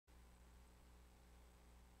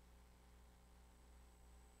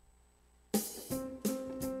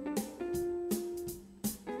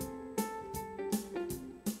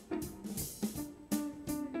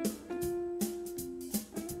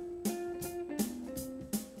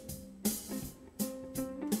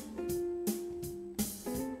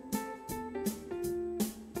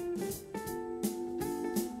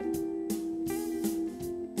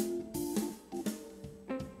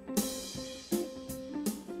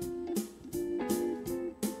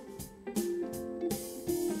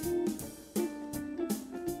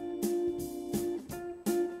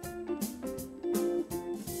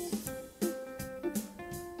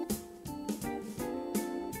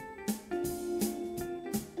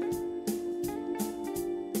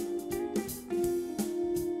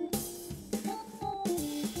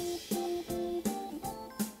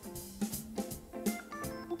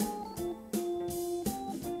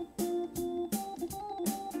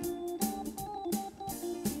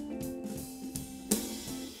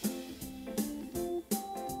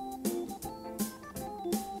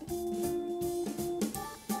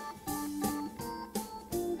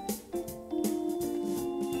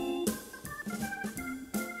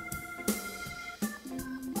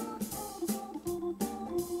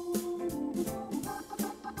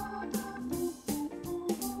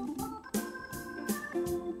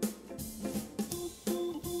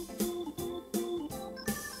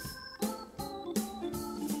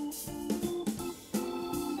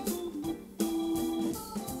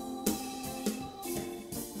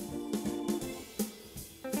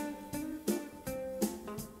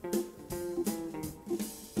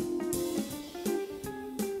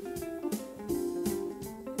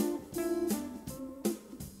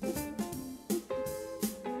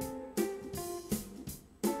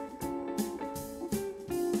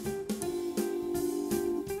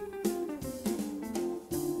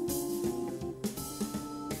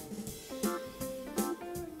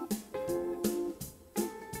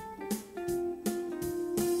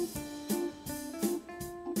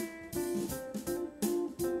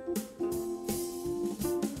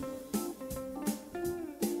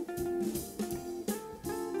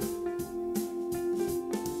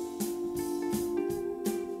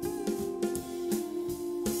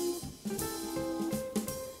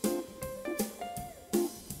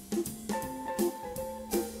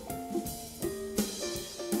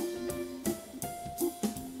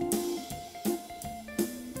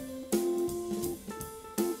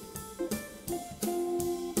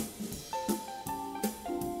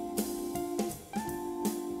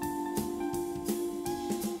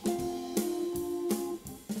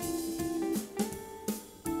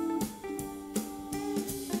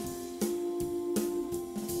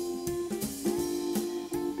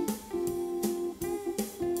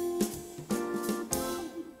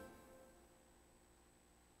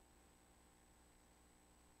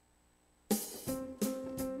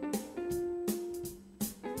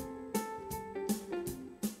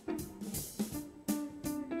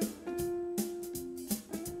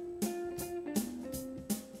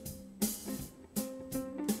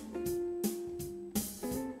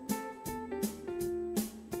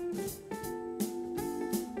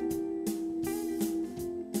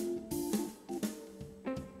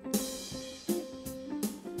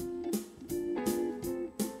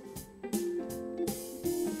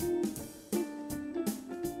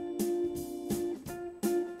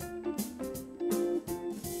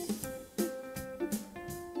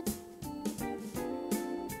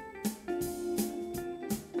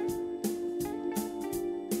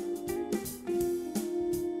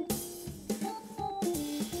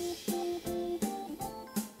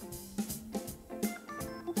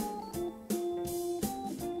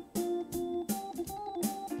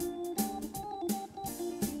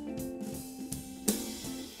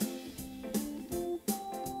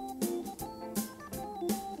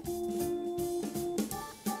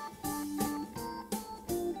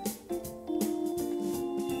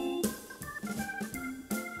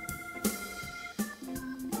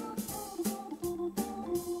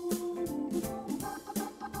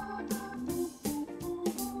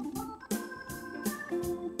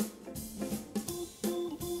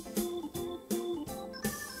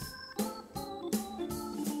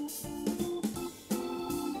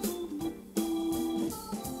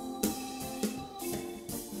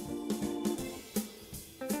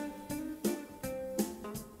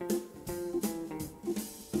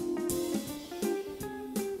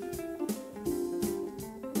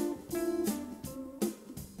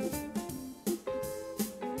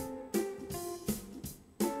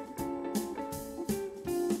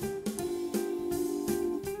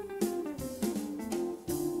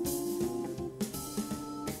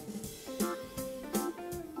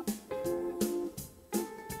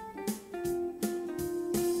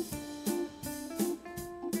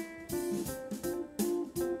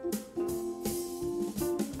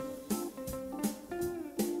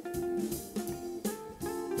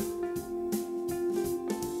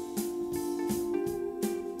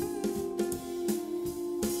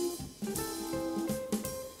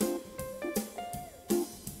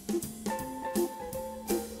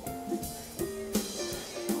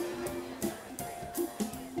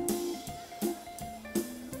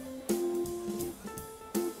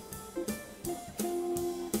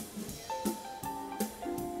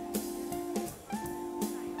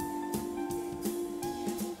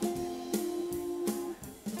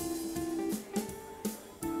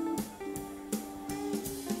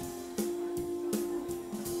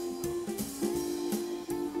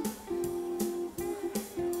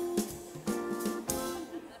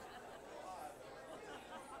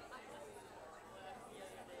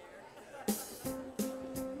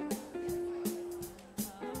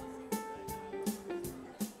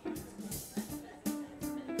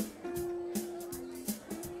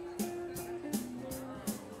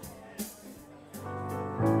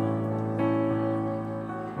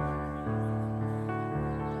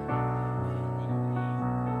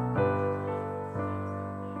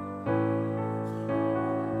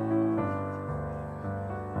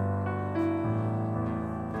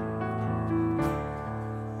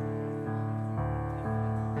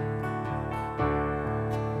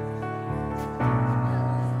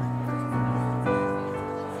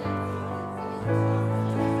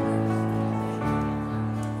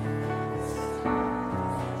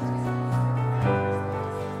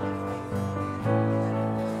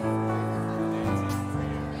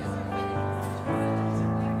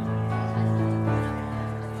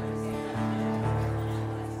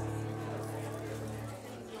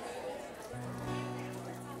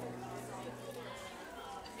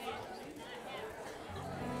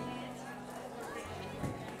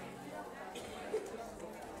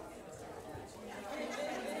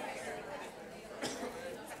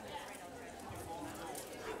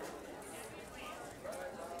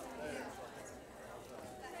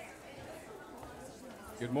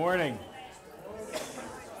Good morning.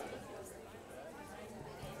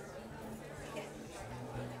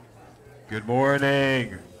 Good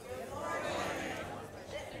morning.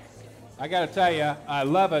 I got to tell you, I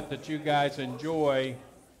love it that you guys enjoy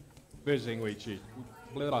visiting with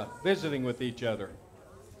each other.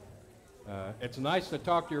 It's nice to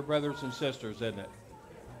talk to your brothers and sisters, isn't it?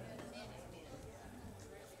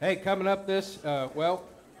 Hey, coming up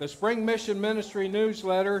the Spring Mission Ministry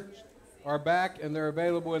newsletters are back, and they're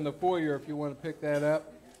available in the foyer if you want to pick that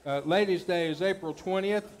up. Ladies' Day is April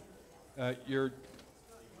 20th. Your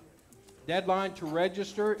deadline to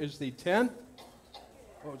register is the 10th.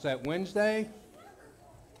 What was that, Wednesday?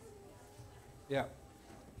 Yeah.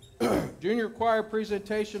 Junior choir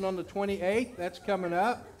presentation on the 28th. That's coming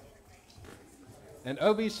up. And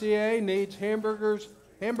OVCA needs hamburger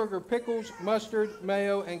pickles, mustard,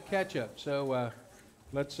 mayo, and ketchup. So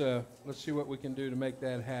let's see what we can do to make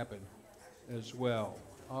that happen as well.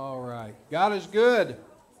 All right. God is good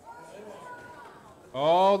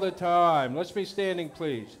all the time. Let's be standing,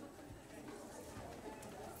 please.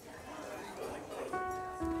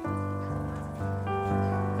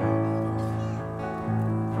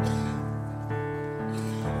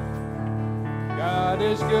 God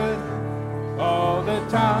is good all the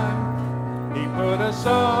time. He put a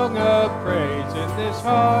song of praise in this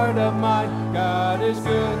heart of mine. God is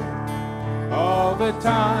good all the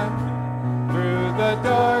time. Through the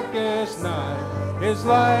darkest night, His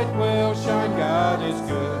light will shine. God is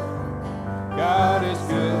good. God is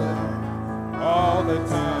good all the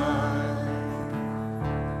time.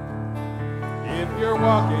 If you're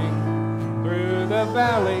walking through the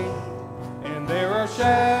valley and there are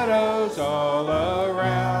shadows all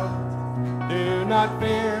around, do not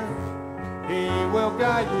fear. He will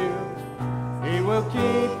guide you. He will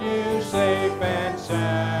keep you safe and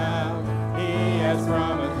sound. He has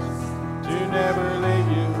promised to never leave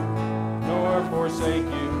you nor forsake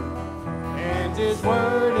you. And His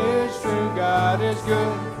word is true. God is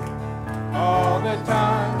good all the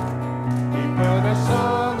time. He put a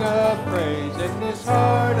song of praise in this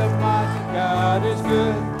heart of mine. God is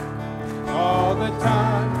good all the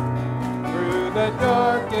time. Through the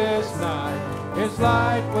darkest night, His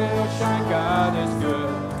light will shine. God is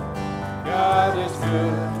good. God is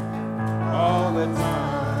good all the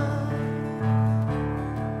time.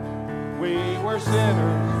 We were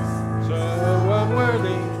sinners, so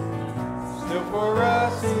unworthy. Still for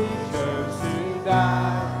us He chose to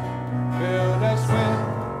die. Filled us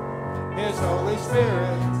with His Holy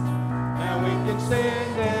Spirit. Now we can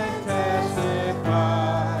stand and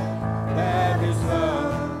testify that His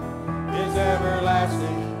love is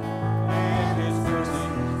everlasting, and His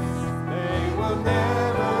mercies, they will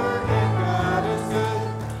never end. God is good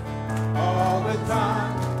all the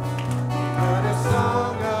time. He put a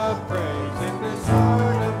song of praise in this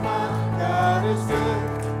heart of mine. God is good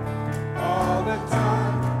all the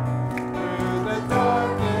time. Through the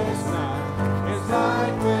darkest night, His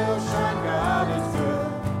light will shine. God is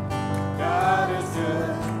good. God is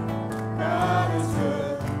good. God is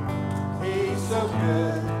good. He's so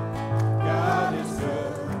good. God is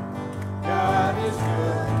good. God is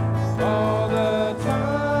good all the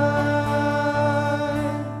time.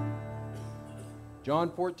 John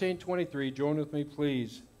 14:23. Join with me,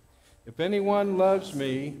 please. If anyone loves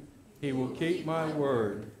me, he will keep my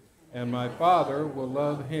word, and my Father will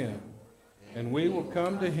love him, and we will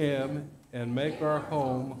come to him and make our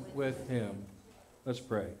home with him. Let's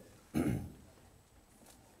pray.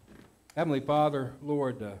 Heavenly Father,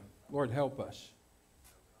 Lord, help us.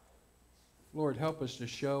 Lord, help us to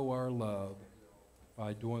show our love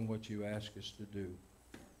by doing what you ask us to do.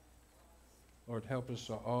 Lord, help us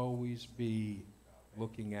to always be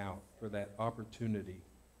looking out for that opportunity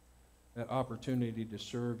to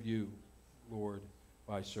serve you, Lord,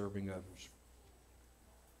 by serving others.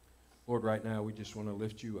 Lord, right now we just want to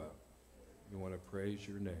lift you up. We want to praise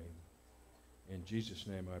your name. In Jesus'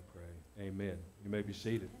 name I pray. Amen. You may be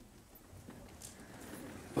seated.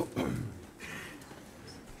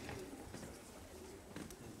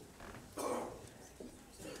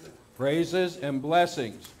 Praises and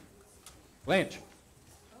blessings. Blanche.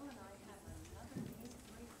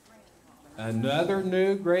 Another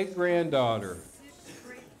new great-granddaughter.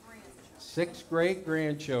 6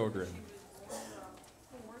 great-grandchildren. The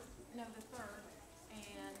third, and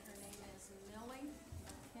her name is Millie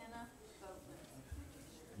McKenna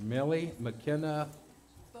Boatman. Millie McKenna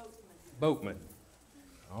Boatman.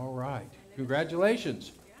 All right.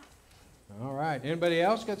 Congratulations. All right. Anybody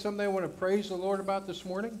else got something they want to praise the Lord about this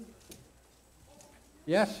morning?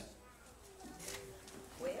 Yes?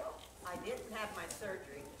 Well, I didn't have my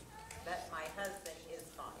surgery, but my husband is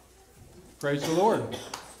fine. Praise the Lord.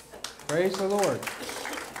 Praise the Lord.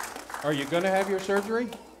 Are you going to have your surgery?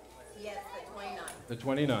 Yes, the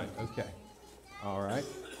 29th. The 29th. Okay. All right.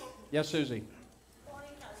 Yes, Susie. Bonnie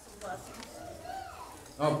has some blessings.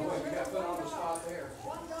 Oh, boy, you got put on the spot there.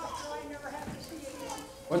 One doctor I never have to see again.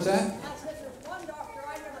 What's that? I said there's one doctor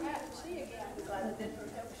I never have to see again. The guy that did her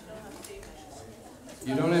hip, she don't have to see again.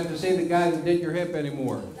 You don't have to see the guy that did your hip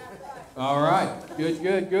anymore. All right. Good,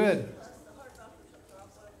 good, good.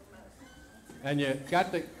 And you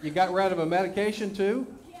got rid of a medication too?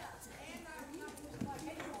 Yes, and I'm not using my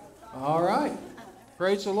pain all the time. All right.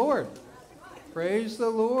 Praise the Lord. Praise the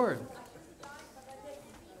Lord.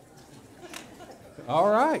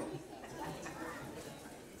 All right.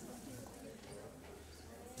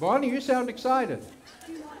 Bonnie, you sound excited.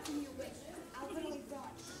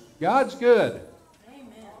 God's good.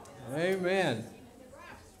 Amen.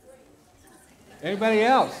 Anybody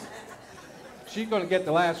else? She's going to get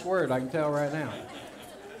the last word, I can tell right now.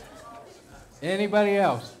 Anybody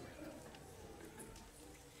else?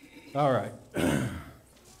 All right.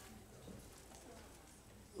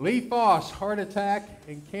 Lee Foss, heart attack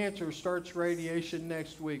and cancer, starts radiation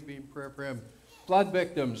next week. Be in prayer for him. Flood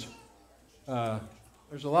victims.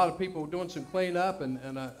 There's a lot of people doing some cleanup,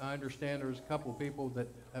 and I understand there's a couple of people that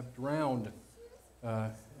have drowned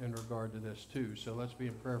in regard to this too. So let's be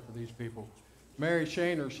in prayer for these people. Mary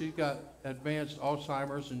Shaner, she's got advanced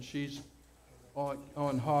Alzheimer's, and she's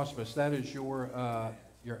on hospice. That is your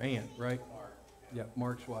aunt, right? Mark. Yeah,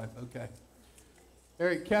 Mark's wife. Okay.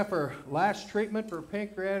 Eric Keffer, last treatment for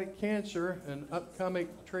pancreatic cancer and upcoming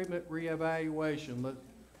treatment reevaluation.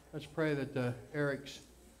 Let's pray that Eric's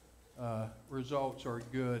results are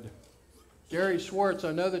good. Gary Schwartz,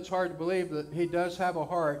 I know that's hard to believe that he does have a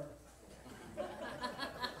heart.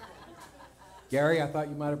 Gary, I thought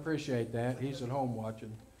you might appreciate that. He's at home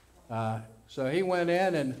watching. So he went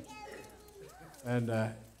in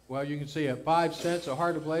and well, you can see at 5 cents, a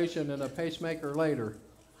heart ablation, and a pacemaker later.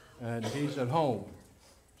 And he's at home.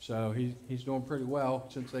 So he's doing pretty well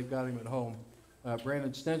since they got him at home.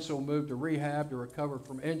 Brandon Stencil moved to rehab to recover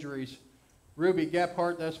from injuries. Ruby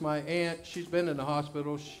Gephardt, that's my aunt. She's been in the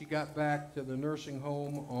hospital. She got back to the nursing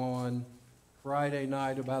home on Friday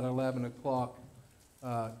night about 11 o'clock.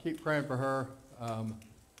 Keep praying for her.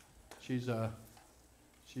 She's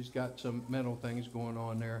got some mental things going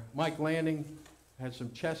on there. Mike Landing had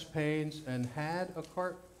some chest pains and had a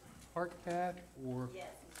heart cath, or? Yes,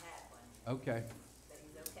 he had one, Okay. but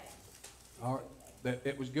he's okay. All right.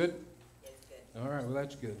 It was good? It's good. All right, well,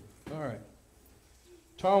 that's good. All right.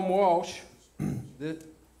 Tom Walsh, let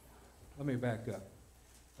me back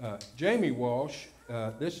up. Jamie Walsh,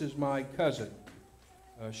 this is my cousin.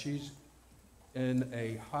 She's in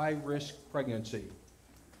a high-risk pregnancy.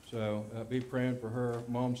 So be praying for her.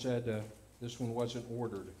 Mom said this one wasn't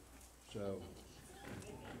ordered. So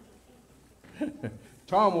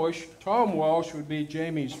Tom Walsh would be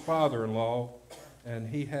Jamie's father-in-law, and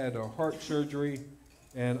he had a heart surgery,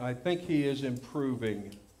 and I think he is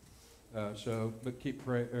improving. But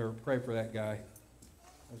pray for that guy.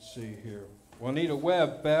 Let's see here. Juanita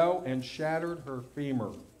Webb fell and shattered her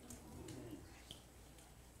femur.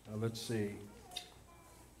 Let's see.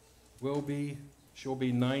 She'll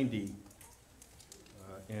be 90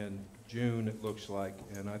 in June, it looks like,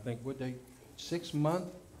 and I think 6-month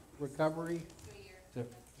recovery?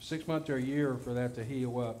 6 months or a year for that to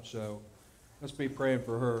heal up. So let's be praying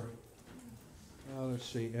for her. Let's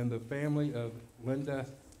see, and the family of Linda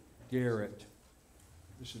Garrett.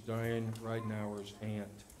 This is Diane Ridenauer's aunt.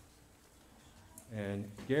 And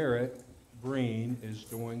Garrett Breen is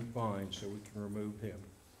doing fine, so we can remove him.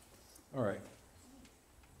 All right.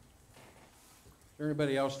 Is there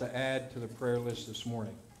anybody else to add to the prayer list this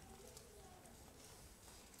morning?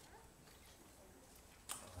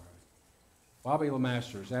 All right. Bobby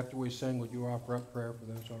Lemasters, after we sing, would you offer up prayer for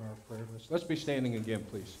those on our prayer list? Let's be standing again,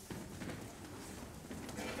 please.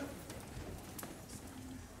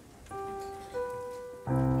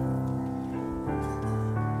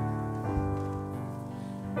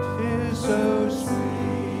 So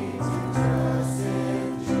sweet to trust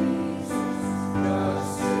in Jesus,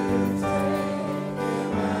 just to take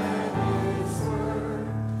Him at His word,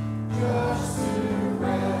 just to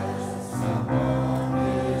rest upon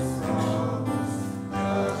His promise,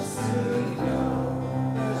 just to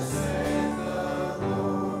know thus saith the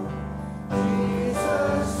Lord.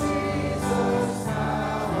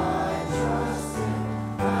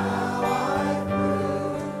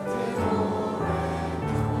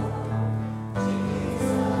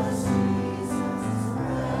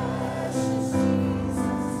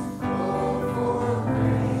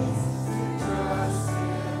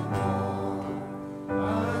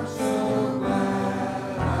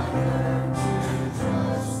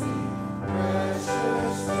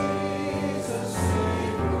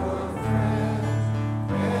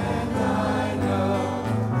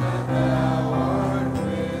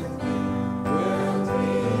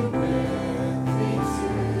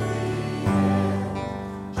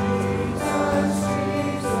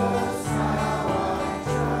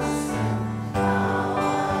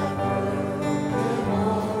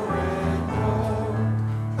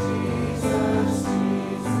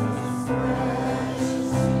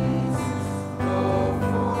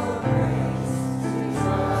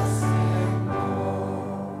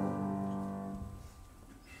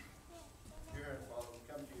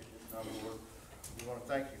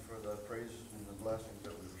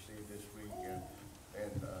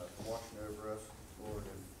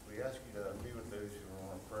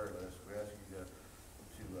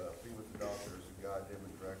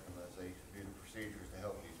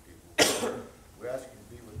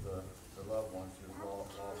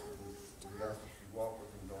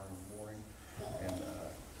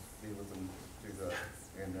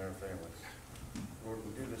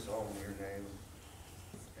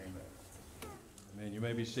 You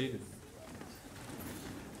may be seated.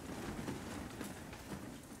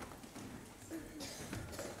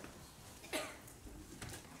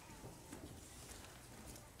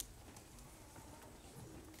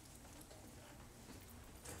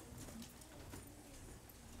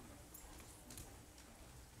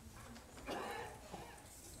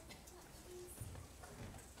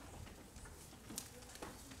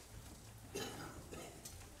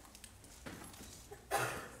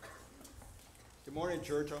 Good morning,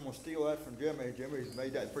 church. I'm going to steal that from Jimmy. Jimmy's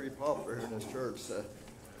made that pretty popular in this church.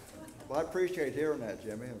 Well, I appreciate hearing that,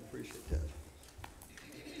 Jimmy. I appreciate that.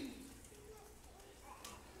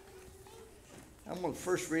 The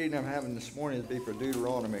first reading I'm having this morning is be for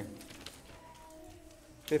Deuteronomy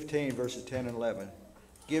 15, verses 10 and 11.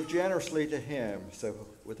 Give generously to him, so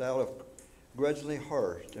without a grudgingly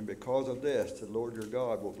heart, and because of this, the Lord your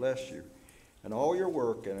God will bless you and all your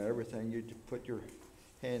work and everything you put your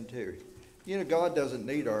hand to. You know, God doesn't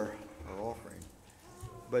need our offering,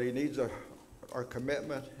 but he needs our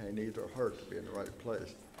commitment, and he needs our heart to be in the right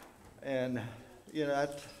place. And, you know,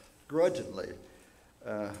 that's grudgingly.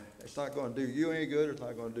 It's not going to do you any good. It's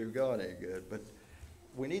not going to do God any good. But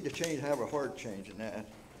we need to have a heart change in that.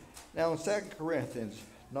 Now, in 2 Corinthians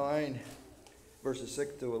 9, verses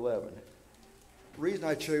 6 to 11, the reason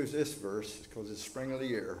I chose this verse is because it's spring of the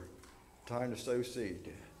year, time to sow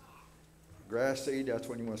seed. Grass seed, that's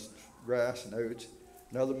when you want grass and oats.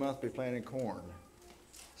 Another month, be planting corn.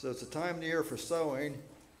 So it's a time of the year for sowing,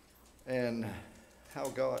 and how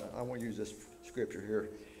God, I want to use this scripture here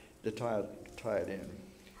to tie it in.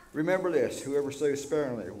 Remember this, whoever sows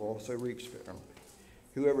sparingly will also reap sparingly.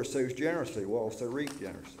 Whoever sows generously will also reap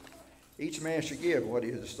generously. Each man should give what he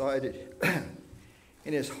has decided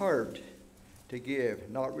in his heart to give,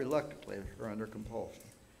 not reluctantly or under compulsion.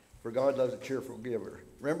 For God loves a cheerful giver.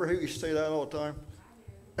 Remember who used to say that all the time?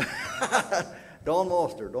 Don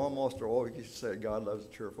Monster always used to say, God loves a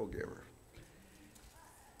cheerful giver.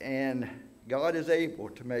 And God is able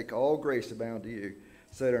to make all grace abound to you,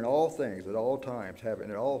 so that in all things, at all times,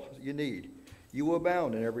 having all you need, you will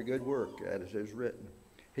abound in every good work, as it is written.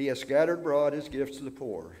 He has scattered abroad his gifts to the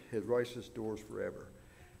poor, his righteous doors forever.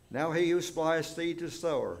 Now he who supplies seed to the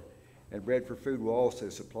sower, and bread for food will also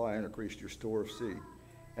supply and increase your store of seed,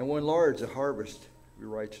 and will enlarge the harvest of your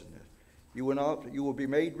righteousness. You will be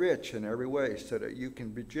made rich in every way, so that you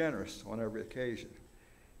can be generous on every occasion.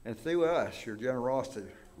 And through us, your generosity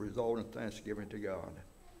result in thanksgiving to God.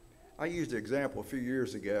 I used an example a few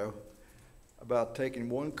years ago about taking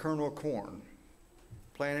one kernel of corn,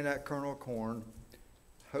 planting that kernel of corn.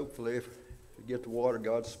 Hopefully, if you get the water,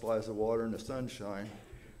 God supplies the water and the sunshine,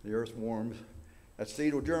 the earth warms, that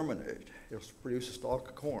seed will germinate. It'll produce a stalk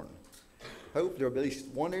of corn. Hopefully, there'll be at least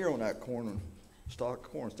one ear on that stalk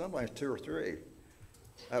of corn, sometimes two or three.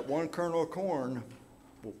 That one kernel of corn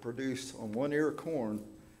will produce, on one ear of corn,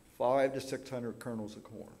 500 to 600 kernels of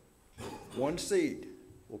corn. One seed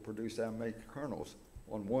will produce that many kernels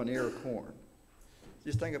on one ear of corn.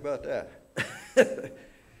 Just think about that.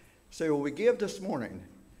 So when we give this morning,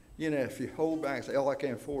 you know, if you hold back and say, oh, I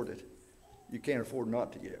can't afford it, you can't afford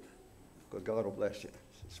not to give, because God will bless you.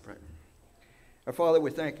 Let's pray. Our Father,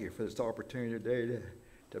 we thank you for this opportunity today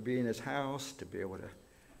to be in this house, to be able to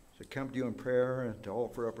come to you in prayer and to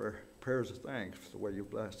offer up our prayers of thanks for the way you've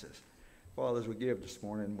blessed us. Father, as we give this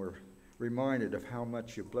morning, we're reminded of how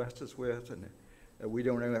much you've blessed us with, and that we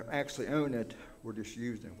don't actually own it, we're just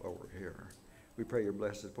using it while we're here. We pray your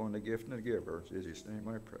blessings upon the gift and the giver. In Jesus' name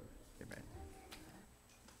I pray. Amen.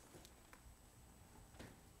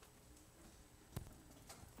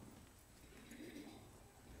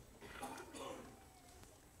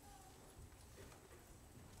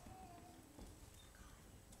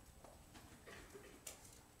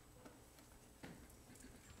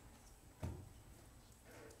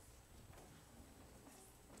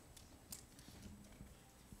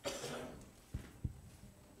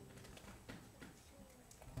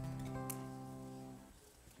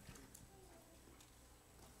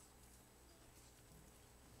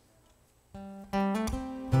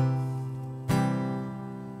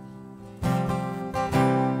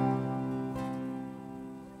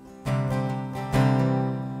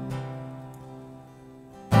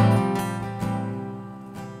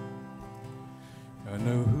 I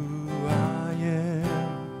know who I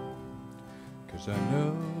am, 'cause I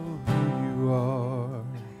know who you are.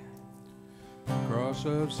 Cross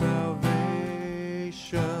of salvation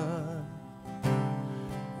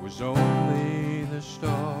was only the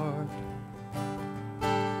start.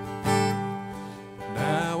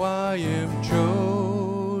 Now I am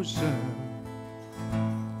chosen,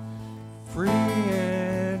 free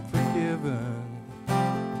and forgiven.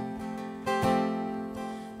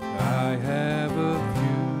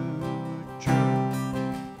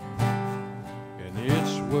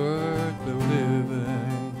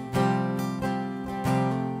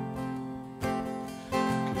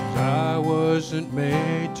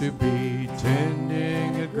 to be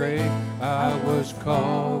tending a grave. I was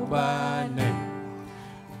called by name,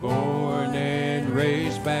 born and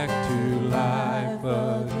raised back to life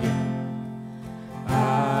again.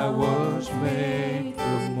 I was made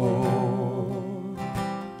for more.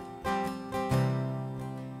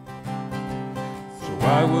 So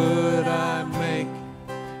why would I make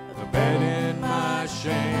a bed in my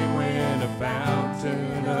shame when a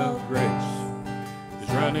fountain of grace is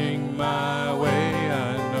running my way?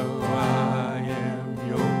 I know I am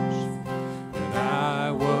yours, and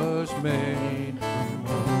I was made for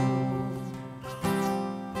more.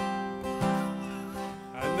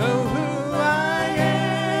 I know who I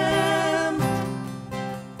am,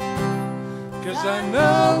 'cause I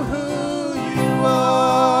know who you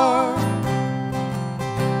are.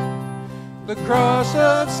 The cross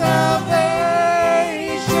of salvation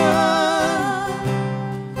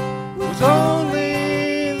was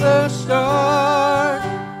only the start.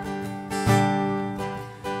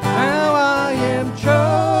 Now I am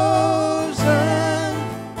chosen,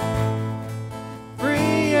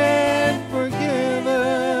 free and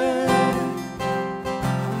forgiven.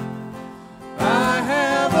 I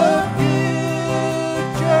have a future,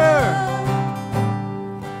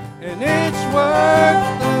 and it's worth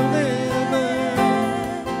the living.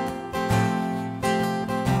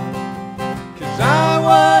 'Cause I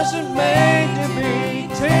wasn't made to be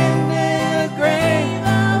tending a grave.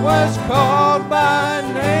 I was called by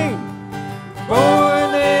name,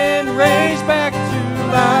 born and raised back to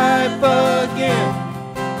life again.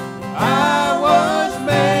 I was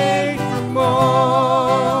made for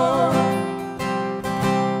more.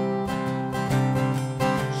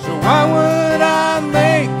 So why would I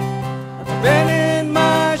make a bed in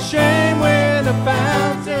my shame when the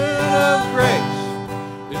fountain of grace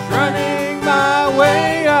is running my way?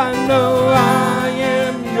 I know I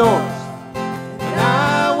am yours, and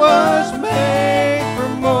I was made for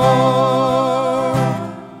more.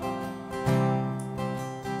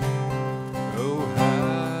 Oh,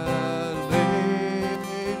 hallelujah.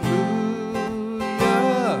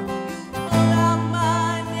 Call out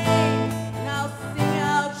my name, and I'll sing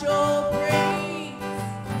out your praise.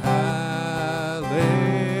 Hallelujah.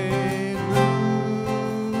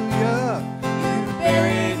 You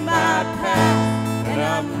buried my past, and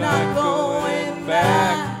I'm not going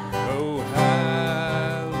back. Oh, hallelujah.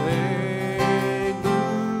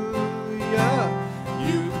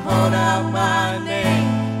 You called out my name,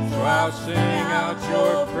 so I'll sing out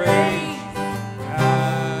your praise.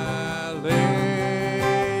 Hallelujah.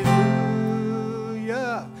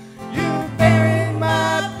 You buried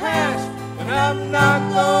my past, and I'm not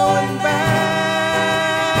going back.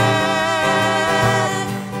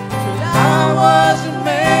 'Cause I wasn't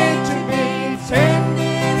made to be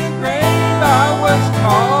tending a grave. I was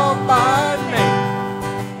called by name,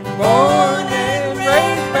 born and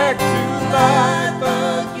raised back to life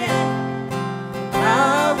again.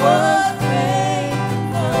 I was made for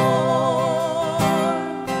more.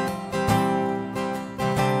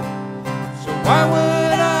 So why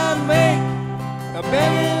would I make a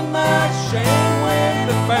bed in my shame when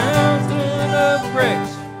the fountain of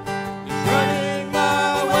grace is running my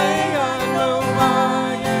way? I know I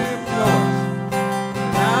am yours,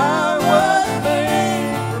 and I was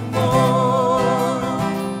made for more.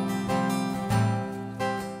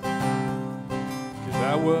 'Cause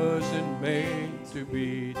I wasn't made to be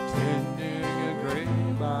tending a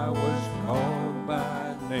grave. I was called by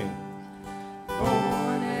name,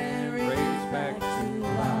 born and raised back to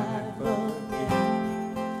life again.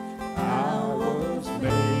 I was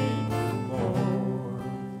made for more.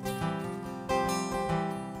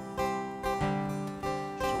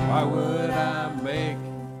 So why would I make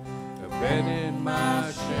a bed in my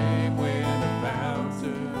shame when the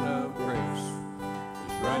fountain of grace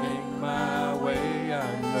is running my way?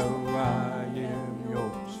 I know I am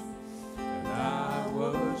yours, and I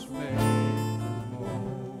was made for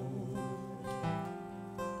more.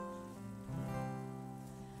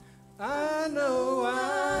 I know I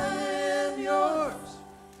am yours,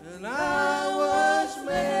 and I was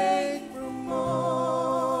made for more.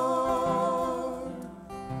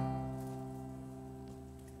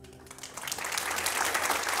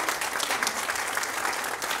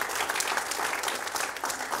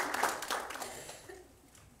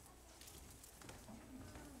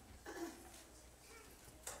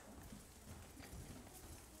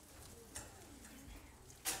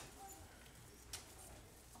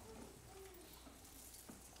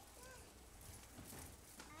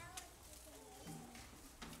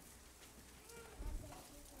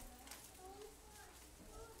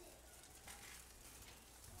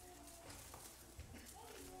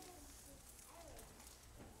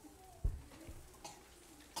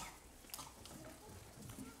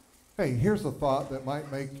 Hey, here's a thought that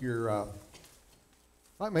might make you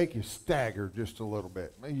stagger just a little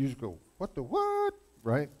bit. Maybe you just go, what the what?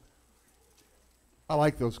 Right? I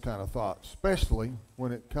like those kind of thoughts, especially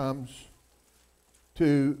when it comes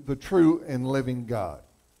to the true and living God.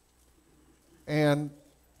 And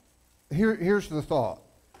here's the thought.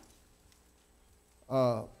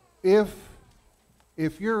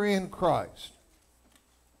 If you're in Christ,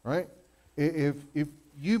 right? If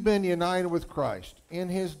you've been united with Christ in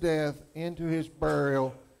his death, into his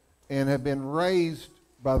burial, and have been raised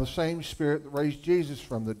by the same Spirit that raised Jesus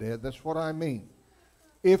from the dead, that's what I mean.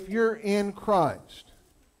 If you're in Christ,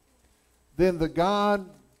 then the God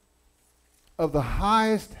of the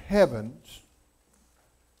highest heavens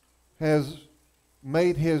has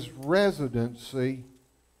made his residency,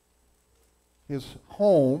 his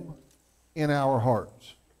home, in our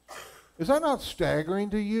hearts. Is that not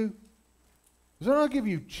staggering to you? Does that not give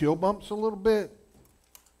you chill bumps a little bit?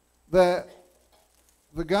 That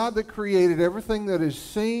the God that created everything that is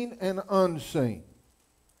seen and unseen,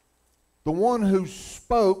 the one who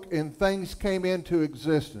spoke and things came into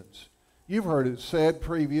existence. You've heard it said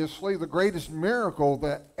previously, the greatest miracle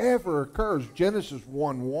that ever occurs, Genesis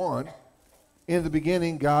 1:1, in the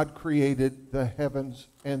beginning God created the heavens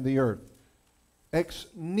and the earth. Ex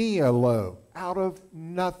nihilo, out of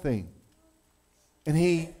nothing. And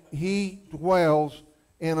he dwells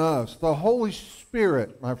in us. The Holy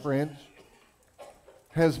Spirit, my friends,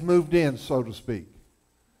 has moved in, so to speak,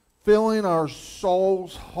 filling our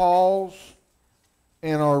souls' halls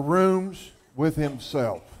and our rooms with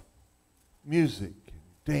himself. Music,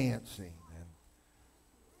 dancing. And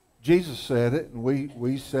Jesus said it, and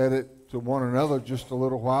we said it to one another just a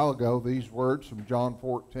little while ago, these words from John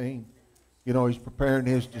 14. You know, he's preparing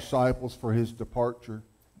his disciples for his departure.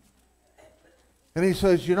 And he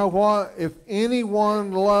says, you know what? If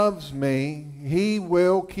anyone loves me, he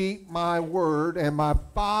will keep my word, and my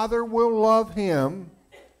Father will love him,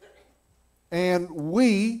 and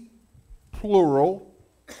we, plural,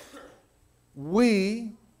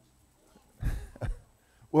 we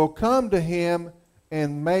will come to him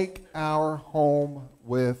and make our home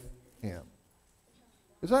with him.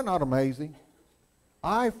 Is that not amazing?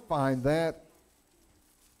 I find that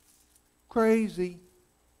crazy,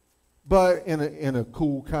 but in a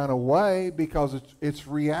cool kind of way, because it's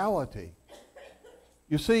reality.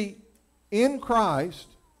 You see, in Christ,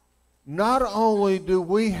 not only do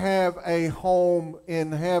we have a home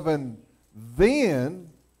in heaven then,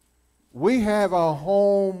 we have a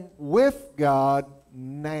home with God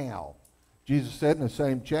now. Jesus said in the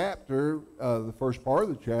same chapter, the first part of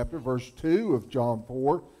the chapter, verse 2 of John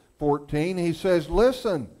 4:14, he says,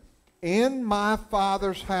 listen, in my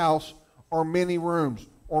Father's house are many rooms,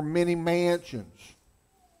 or many mansions.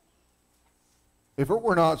 If it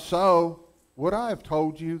were not so, would I have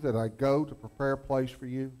told you that I go to prepare a place for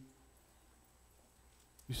you?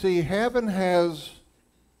 You see, heaven has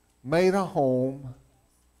made a home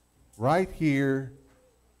right here,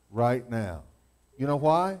 right now. You know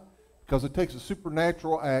why? Because it takes a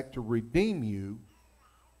supernatural act to redeem you,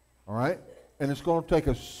 all right? And it's going to take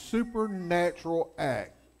a supernatural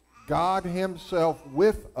act, God himself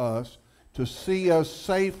with us, to see us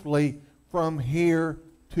safely from here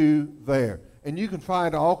to there. And you can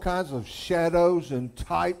find all kinds of shadows and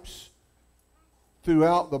types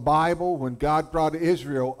throughout the Bible. When God brought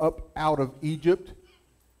Israel up out of Egypt,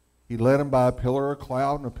 he led them by a pillar of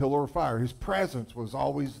cloud and a pillar of fire. His presence was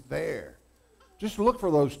always there. Just look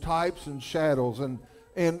for those types and shadows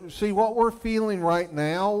and see what we're feeling right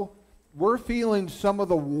now. We're feeling some of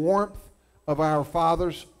the warmth of our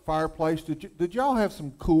Father's fireplace. Did y'all have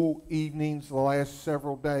some cool evenings the last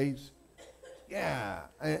several days? Yeah,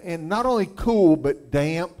 and not only cool, but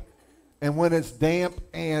damp. And when it's damp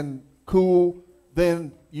and cool,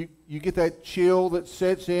 then you get that chill that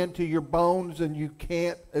sets into your bones and you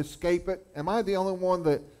can't escape it. Am I the only one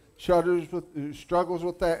that struggles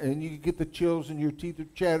with that? And you get the chills and your teeth are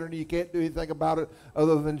chattering and you can't do anything about it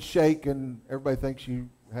other than shake, and everybody thinks you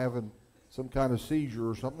having some kind of seizure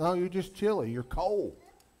or something. No, you're just chilly. You're cold.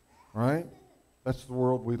 Right? That's the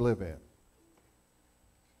world we live in.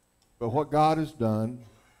 But what God has done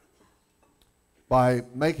by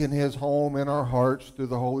making his home in our hearts through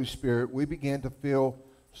the Holy Spirit, we begin to feel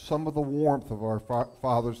some of the warmth of our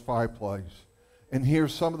Father's fireplace and hear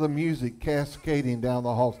some of the music cascading down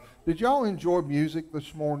the halls. Did y'all enjoy music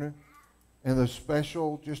this morning and the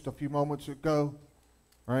special just a few moments ago?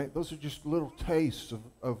 Right? Those are just little tastes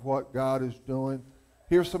of what God is doing.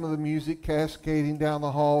 Hear some of the music cascading down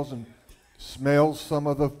the halls and smell some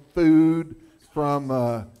of the food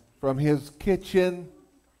from his kitchen,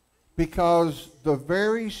 because the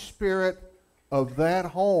very Spirit of that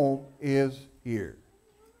home is here.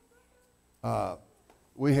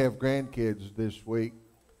 We have grandkids this week.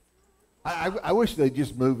 I wish they'd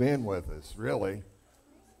just move in with us, really.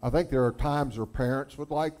 I think there are times their parents would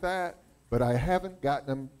like that, but I haven't gotten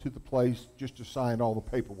them to the place just to sign all the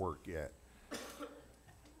paperwork yet.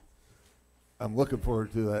 I'm looking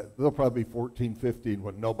forward to that. They'll probably be 14, 15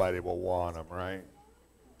 when nobody will want them, right?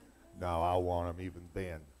 No, I'll want them even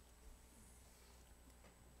then.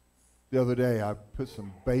 The other day, I put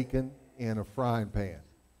some bacon in a frying pan.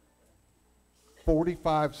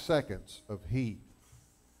 45 seconds of heat.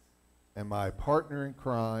 And my partner in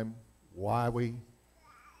crime, Waite,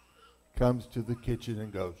 comes to the kitchen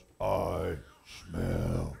and goes, "I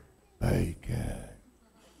smell bacon."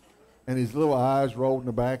 And his little eyes rolled in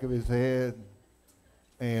the back of his head,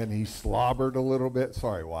 and he slobbered a little bit.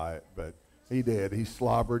 Sorry, Wyatt, but he did. He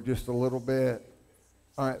slobbered just a little bit.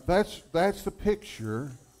 All right, that's the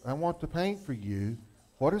picture I want to paint for you,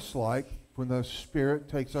 what it's like when the Spirit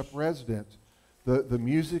takes up residence. The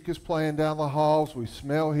music is playing down the halls. We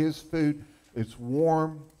smell his food. It's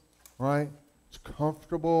warm, right? It's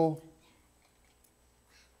comfortable.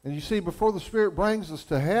 And you see, before the Spirit brings us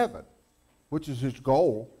to heaven, which is his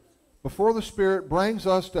goal, before the Spirit brings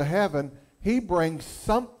us to heaven, he brings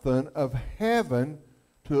something of heaven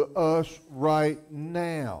to us right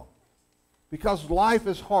now. Because life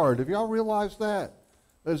is hard. Have y'all realized that?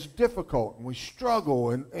 It's difficult, and we struggle,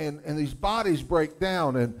 and these bodies break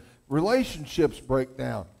down, and relationships break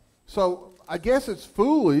down. So I guess it's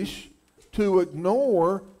foolish to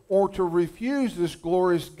ignore or to refuse this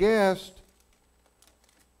glorious guest.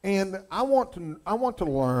 And I want to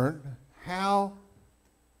learn how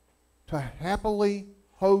to happily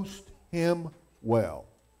host him well.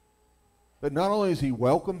 But not only is he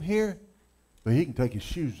welcome here, but he can take his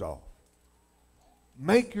shoes off.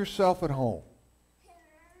 Make yourself at home.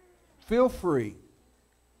 Feel free.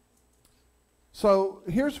 So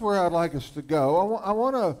here's where I'd like us to go. I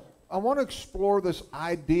want to explore this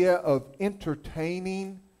idea of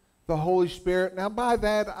entertaining the Holy Spirit. Now, by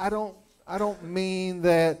that, I don't mean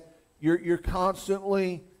that you're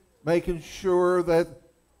constantly making sure that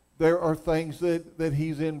there are things that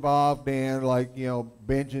he's involved in, like, you know,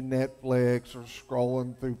 binging Netflix or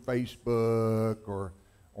scrolling through Facebook or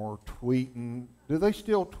tweeting. Do they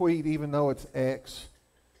still tweet even though it's X?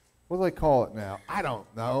 What do they call it now? I don't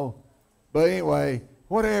know. But anyway,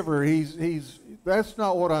 whatever, that's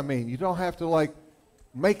not what I mean. You don't have to, like,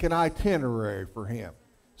 make an itinerary for him.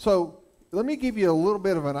 So let me give you a little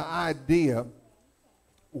bit of an idea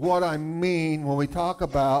what I mean when we talk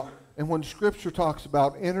about, and when Scripture talks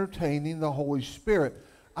about entertaining the Holy Spirit.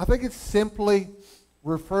 I think it's simply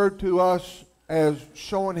referred to us as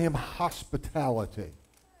showing him hospitality.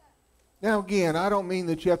 Now, again, I don't mean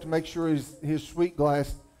that you have to make sure his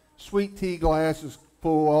sweet tea glass is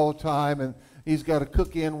full all the time, and he's got a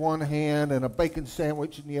cookie in one hand and a bacon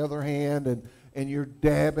sandwich in the other hand, and you're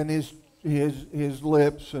dabbing his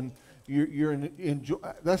lips, and you're enjoy.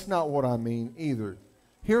 That's not what I mean either.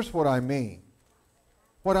 Here's what I mean.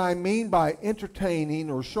 What I mean by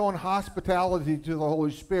entertaining or showing hospitality to the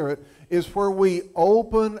Holy Spirit is where we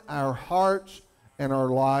open our hearts and our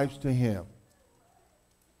lives to him.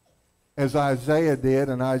 As Isaiah did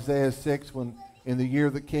in Isaiah 6 when in the year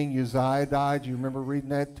that King Uzziah died. You remember reading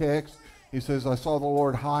that text? He says, "I saw the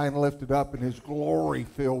Lord high and lifted up, and his glory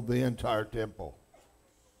filled the entire temple."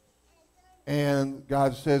 And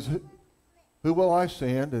God says, "Who will I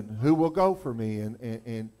send, and who will go for me?"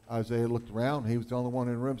 And Isaiah looked around. He was the only one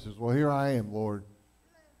in the room. Says, "Well, here I am, Lord."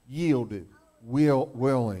 Yielded,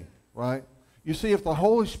 willing, right? You see, if the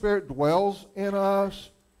Holy Spirit dwells in us,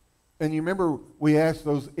 and you remember we asked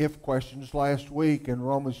those if questions last week in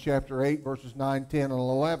Romans chapter 8, verses 9, 10, and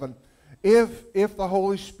 11. If the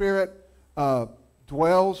Holy Spirit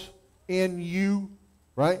dwells in you,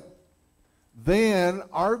 right, then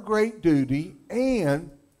our great duty,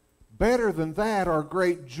 and better than that, our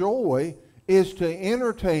great joy, is to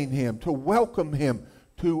entertain him, to welcome him,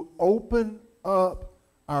 to open up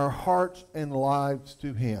our hearts and lives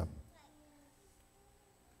to him.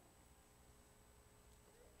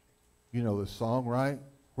 You know the song, right?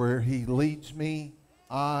 Where he leads me,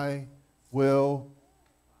 I will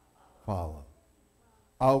follow.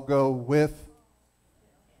 I'll go with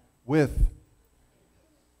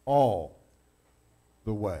all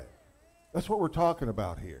the way. That's what we're talking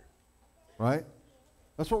about here, right?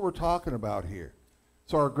 That's what we're talking about here.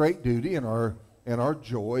 So our great duty and our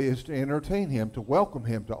joy is to entertain him, to welcome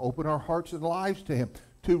him, to open our hearts and lives to him,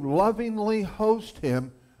 to lovingly host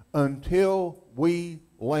him until we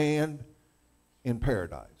land in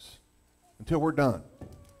paradise, until we're done,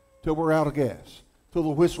 till we're out of gas, till the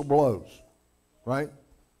whistle blows, right?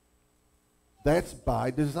 That's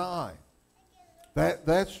by design.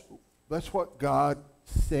 That's what God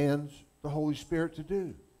sends the Holy Spirit to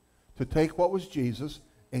do, to take what was Jesus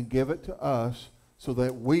and give it to us so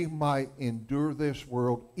that we might endure this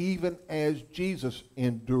world even as Jesus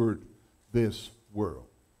endured this world.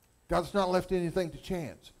 God's not left anything to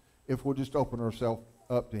chance if we'll just open ourselves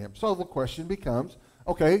up to him. So the question becomes,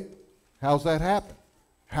 okay, how's that happen?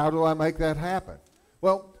 How do I make that happen?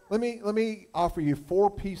 Well, let me offer you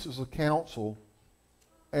 4 pieces of counsel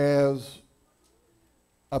as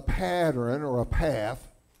a pattern or a path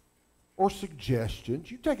or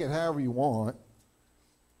suggestions, you take it however you want,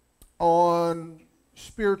 on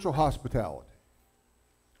spiritual hospitality.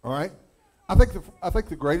 All right? I think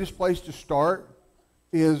the greatest place to start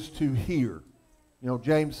is to hear. You know,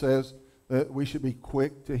 James says that we should be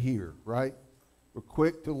quick to hear, right? We're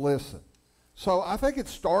quick to listen. So I think it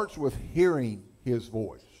starts with hearing his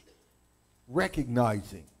voice,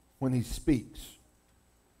 recognizing when he speaks,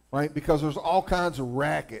 right? Because there's all kinds of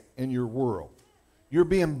racket in your world. You're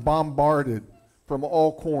being bombarded from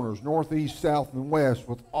all corners, north, east, south, and west,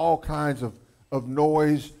 with all kinds of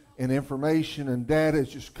noise and information and data.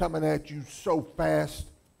 It's just coming at you so fast,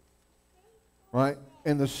 right?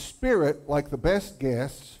 And the Spirit, like the best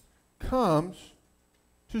guests, comes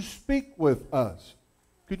to speak with us.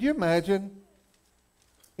 Could you imagine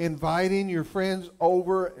inviting your friends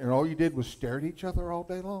over and all you did was stare at each other all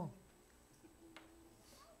day long?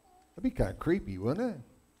 That'd be kind of creepy, wouldn't it?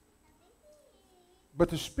 But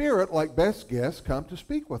the Spirit, like best guests, come to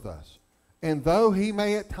speak with us. And though he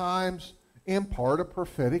may at times impart a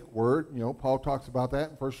prophetic word, you know, Paul talks about that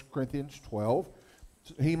in 1 Corinthians 12,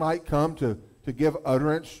 he might come to give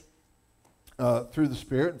utterance through the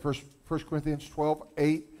Spirit in 1 Corinthians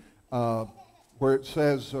 12:8, where it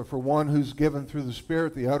says, for one who's given through the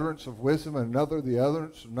Spirit the utterance of wisdom, and another the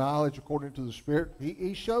utterance of knowledge according to the Spirit.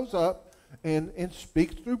 He shows up and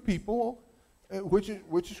speaks through people, which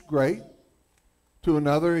is great. To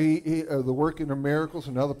another, the working of miracles,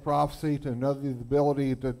 another prophecy, to another the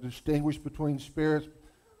ability to distinguish between spirits,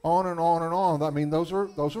 on and on and on. I mean, those are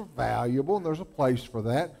valuable, and there's a place for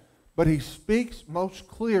that. But he speaks most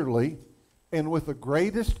clearly and with the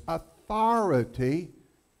greatest authority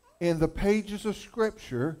in the pages of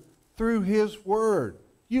Scripture through his Word.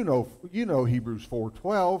 You know Hebrews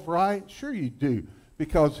 4:12, right? Sure you do.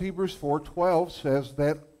 Because Hebrews 4:12 says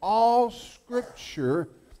that all Scripture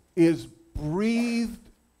is breathed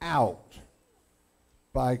out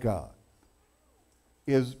by God.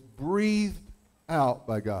 Is breathed out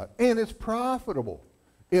by God. And it's profitable.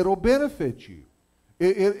 It'll benefit you.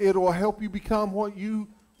 It'll help you become what you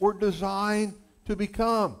were designed to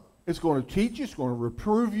become. It's going to teach you. It's going to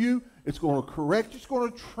reprove you. It's going to correct you. It's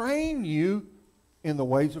going to train you in the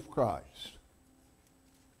ways of Christ.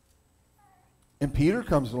 And Peter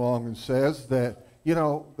comes along and says that, you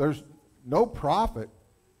know, there's no prophet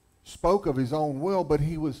spoke of his own will, but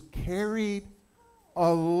he was carried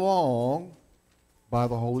along by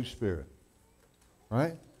the Holy Spirit.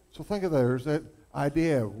 Right? So think of that. There's that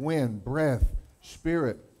idea of wind, breath,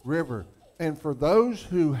 Spirit, river. And for those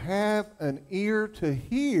who have an ear to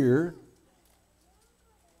hear,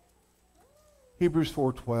 Hebrews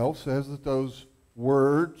 4:12 says that those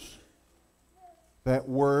words, that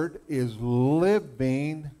word is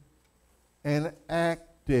living and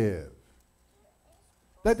active.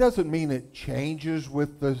 That doesn't mean it changes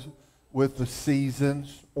with the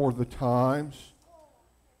seasons or the times,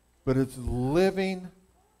 but it's living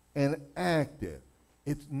and active.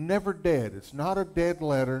 It's never dead. It's not a dead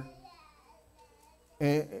letter.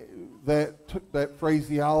 And that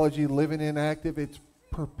phraseology, living and active, it's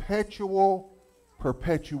perpetual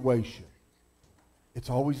perpetuation. It's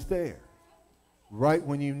always there, right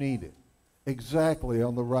when you need it, exactly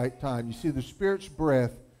on the right time. You see, the Spirit's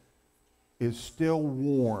breath is still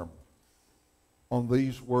warm on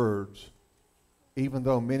these words, even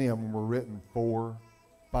though many of them were written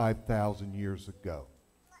 4,000-5,000 years ago.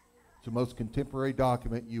 It's the most contemporary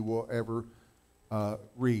document you will ever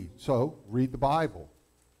read. So, read the Bible.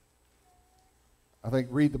 I think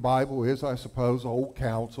read the Bible is, I suppose, old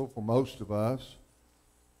counsel for most of us.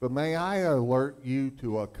 But may I alert you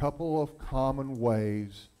to a couple of common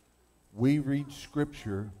ways we read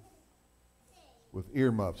Scripture with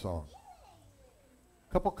earmuffs on.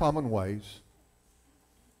 A couple common ways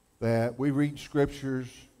that we read Scriptures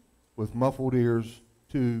with muffled ears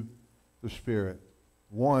to the Spirit.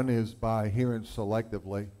 One is by hearing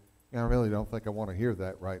selectively. And I really don't think I want to hear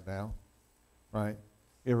that right now. Right?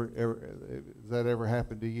 Does that ever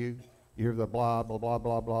happen to you? You hear the blah, blah, blah,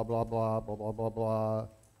 blah, blah, blah, blah, blah, blah, blah, blah.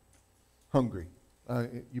 Hungry.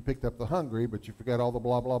 You picked up the hungry, but you forgot all the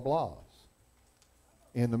blah, blah, blahs.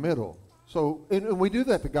 in the middle. So, and we do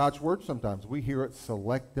that to God's Word sometimes. We hear it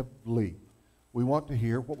selectively. We want to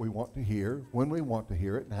hear what we want to hear, when we want to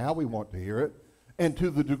hear it, and how we want to hear it, and to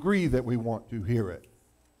the degree that we want to hear it.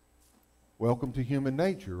 Welcome to human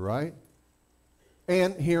nature, right?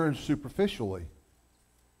 And hearing superficially.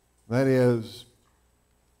 That is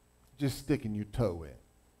just sticking your toe in,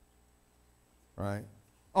 right?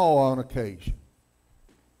 Oh, on occasion.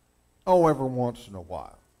 Oh, every once in a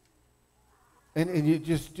while. And you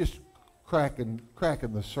just cracking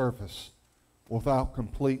the surface without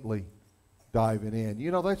completely diving in.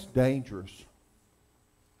 You know, that's dangerous.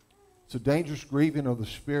 It's a dangerous grieving of the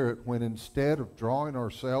Spirit when instead of drawing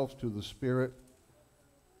ourselves to the Spirit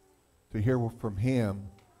to hear from Him,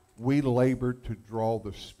 we labor to draw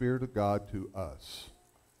the Spirit of God to us.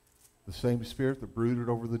 The same Spirit that brooded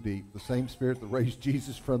over the deep, the same Spirit that raised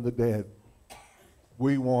Jesus from the dead.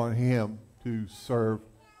 We want Him to serve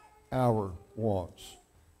our wants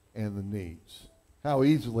and the needs. How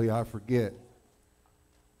easily I forget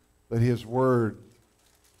that His Word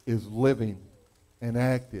is living and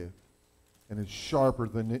active and is sharper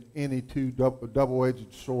than any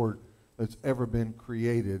double-edged sword that's ever been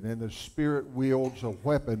created. And the Spirit wields a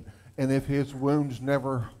weapon. And if His words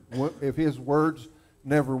never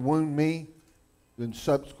wound me, then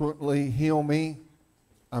subsequently heal me,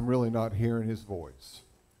 I'm really not hearing His voice.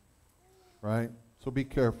 Right? So be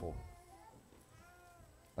careful.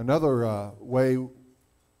 Another way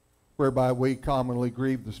whereby we commonly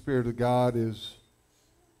grieve the Spirit of God is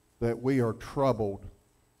that we are troubled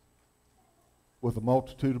with a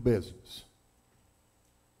multitude of business.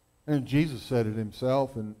 And Jesus said it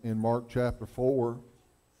Himself in Mark chapter 4,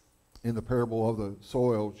 in the parable of the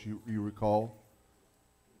soils, you recall.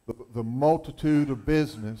 The multitude of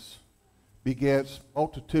business begets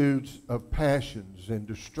multitudes of passions and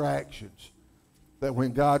distractions, that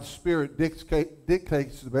when God's Spirit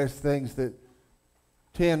dictates the best things that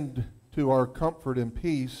tend to our comfort and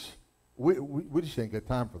peace, we just ain't got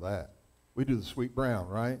time for that. We do the sweet brown,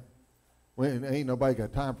 right? Ain't nobody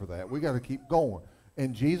got time for that. We got to keep going.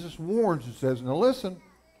 And Jesus warns and says, now listen,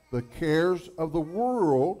 the cares of the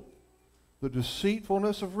world, the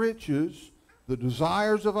deceitfulness of riches, the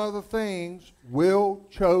desires of other things will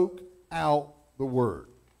choke out the word,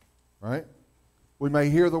 right? We may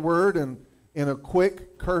hear the word in a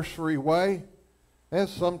quick, cursory way, as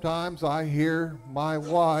sometimes I hear my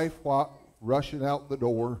wife rushing out the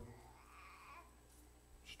door.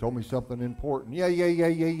 She told me something important.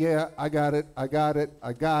 Yeah, I got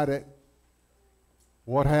it.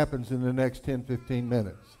 What happens in the next 10, 15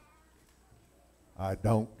 minutes? I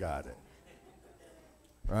don't got it.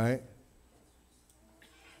 Right?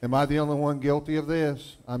 Am I the only one guilty of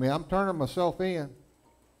this? I mean, I'm turning myself in.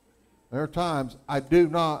 There are times I do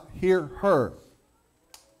not hear her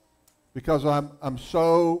because I'm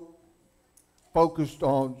so focused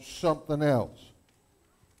on something else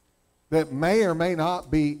that may or may not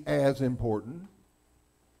be as important,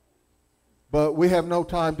 but we have no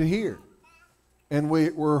time to hear. And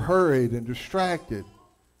we're hurried and distracted.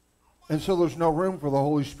 And so there's no room for the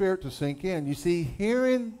Holy Spirit to sink in. You see,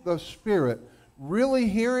 hearing the Spirit, really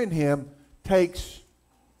hearing Him, takes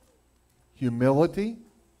humility,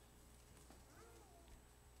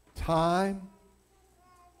 time,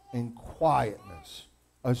 and quietness.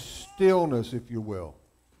 A stillness, if you will.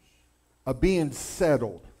 A being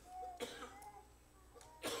settled.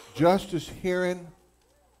 Just as hearing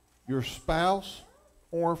your spouse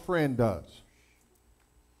or a friend does.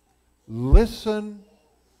 Listen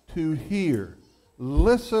to hear.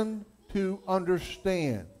 Listen to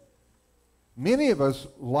understand. Many of us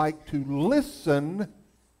like to listen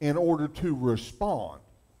in order to respond.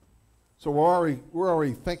 So we're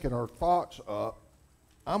already thinking our thoughts up.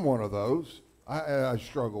 I'm one of those. I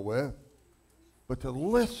struggle with. But to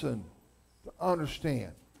listen, to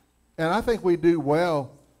understand. And I think we do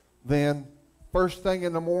well then, first thing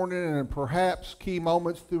in the morning and perhaps key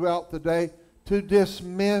moments throughout the day, to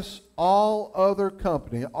dismiss all other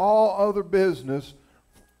company, all other business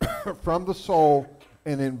from the soul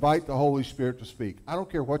and invite the Holy Spirit to speak. I don't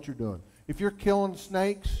care what you're doing. If you're killing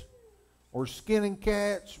snakes or skinning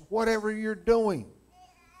cats, whatever you're doing,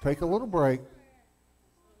 take a little break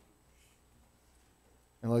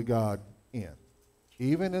and let God in.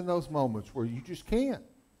 Even in those moments where you just can't.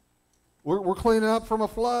 We're cleaning up from a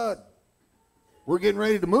flood. We're getting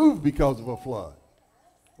ready to move because of a flood.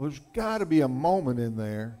 Well, there's got to be a moment in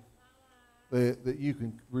there that you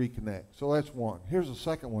can reconnect. So that's one. Here's a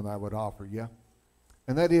second one I would offer you,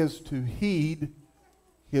 and that is to heed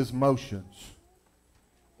His motions.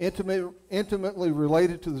 Intimately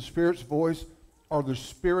related to the Spirit's voice are the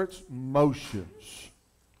Spirit's motions.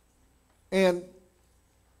 And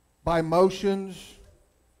by motions.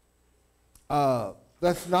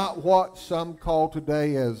 That's not what some call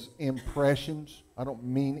today as impressions. I don't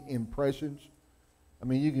mean impressions. I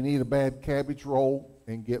mean, you can eat a bad cabbage roll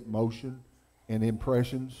and get motion and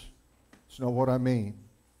impressions. That's not what I mean.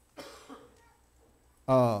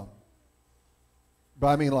 But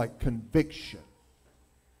I mean like conviction.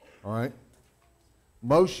 All right?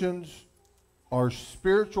 Motions are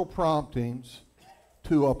spiritual promptings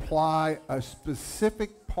to apply a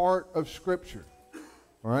specific part of Scripture.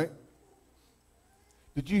 All right?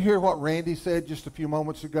 Did you hear what Randy said just a few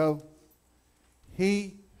moments ago?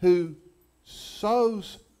 He who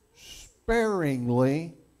sows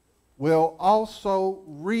sparingly will also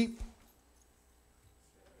reap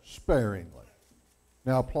sparingly.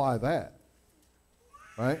 Now apply that,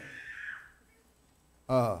 right?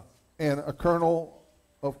 And a kernel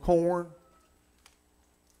of corn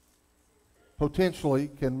potentially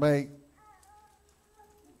can make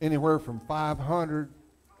anywhere from 500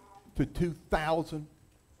 to 2,000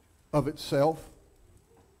 of itself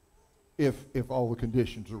if all the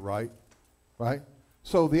conditions are right, right?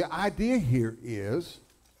 So the idea here is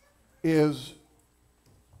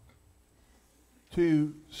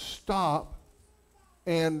to stop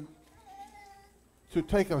and to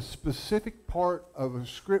take a specific part of a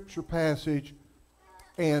scripture passage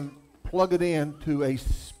and plug it into a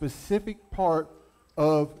specific part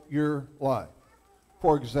of your life.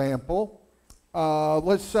 For example,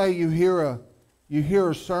 let's say you hear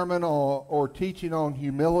a sermon or teaching on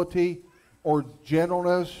humility or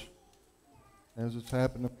gentleness, as it's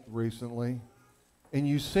happened recently, and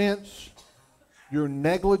you sense your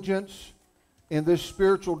negligence in this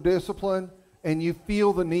spiritual discipline, and you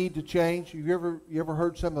feel the need to change. You ever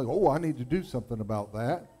heard something like, oh, I need to do something about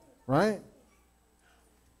that, right?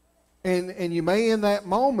 And you may in that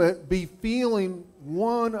moment be feeling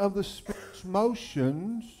one of the Spirit's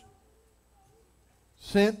motions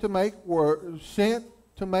sent to make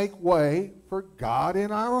way for God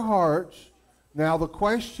in our hearts. Now the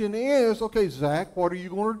question is, okay, Zack, what are you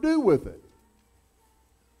going to do with it?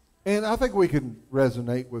 And I think we can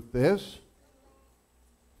resonate with this.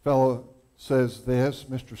 Fellow says this,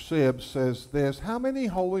 Mr. Sibbs says this: how many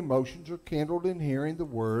holy motions are kindled in hearing the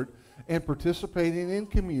word and participating in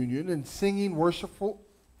communion and singing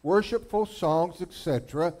worshipful songs,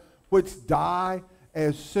 etc., which die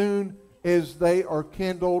as soon as they are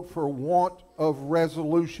kindled for want of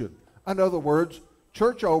resolution. In other words,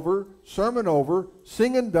 church over, sermon over,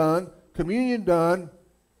 singing done, communion done,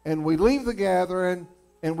 and we leave the gathering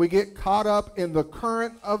and we get caught up in the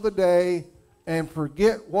current of the day and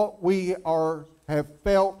forget what we have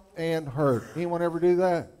felt and heard. Anyone ever do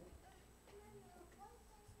that?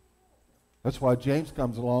 That's why James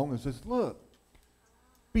comes along and says, look,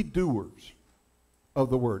 be doers of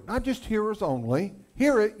the word. Not just hearers only.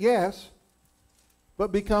 Hear it, yes,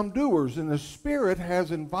 but become doers. And the Spirit has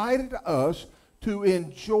invited us to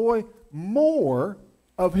enjoy more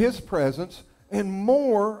of His presence and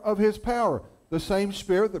more of His power. The same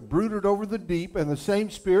Spirit that brooded over the deep and the same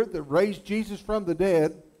Spirit that raised Jesus from the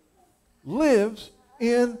dead lives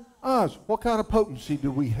in us. What kind of potency do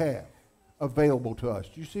we have available to us?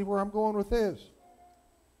 Do you see where I'm going with this?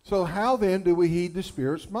 So how then do we heed the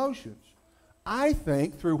Spirit's motions? I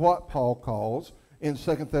think through what Paul calls in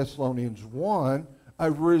 2 Thessalonians 1,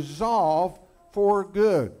 a resolve for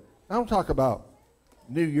good. I don't talk about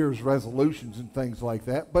New Year's resolutions and things like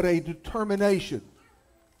that, but a determination,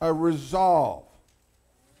 a resolve,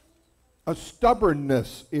 a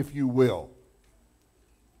stubbornness, if you will.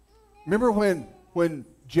 Remember when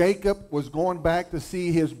Jacob was going back to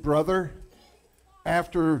see his brother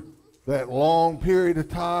after that long period of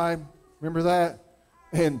time? Remember that?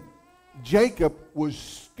 And Jacob was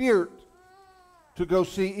scared to go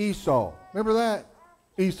see Esau. Remember that?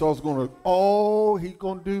 Esau's going to, he's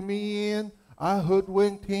going to do me in. I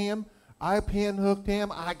hoodwinked him. I pinhooked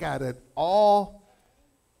him. I got it all.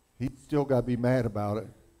 He still got to be mad about it.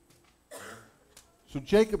 So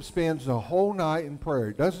Jacob spends the whole night in prayer.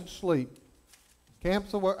 He doesn't sleep.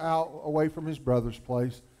 Camps away from his brother's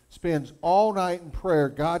place. Spends all night in prayer.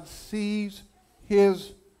 God sees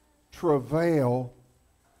his travail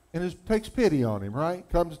and takes pity on him, right?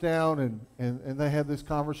 Comes down and they have this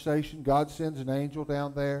conversation. God sends an angel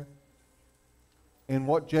down there. And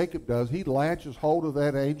what Jacob does, he latches hold of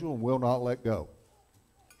that angel and will not let go.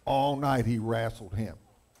 All night he wrestled him.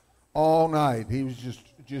 All night he was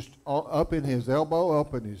just up in his elbow,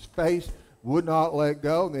 up in his face, would not let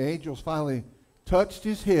go. And the angels finally touched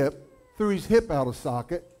his hip, threw his hip out of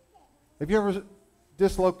socket. Have you ever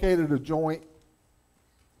dislocated a joint?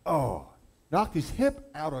 Oh, knocked his hip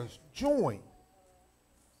out of his joint.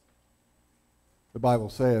 The Bible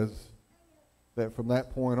says that from that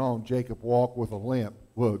point on, Jacob walked with a limp.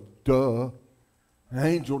 Well, duh. An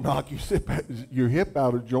angel knock your hip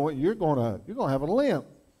out of joint, you're gonna have a limp.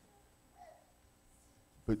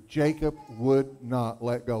 But Jacob would not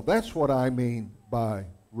let go. That's what I mean by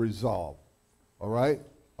resolve. All right?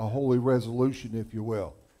 A holy resolution, if you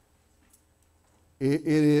will.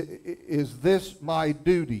 Is this my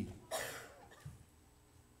duty?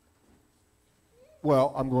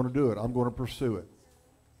 Well, I'm going to do it. I'm going to pursue it.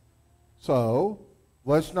 So,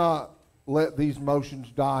 let's not let these motions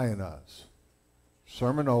die in us.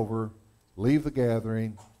 Sermon over. Leave the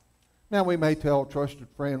gathering. Now, we may tell a trusted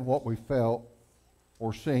friend what we felt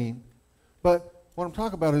or seen. But what I'm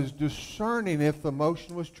talking about is discerning if the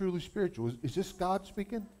motion was truly spiritual. Is this God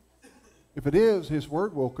speaking? If it is, His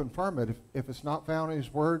Word will confirm it. If it's not found in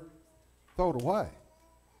His Word, throw it away.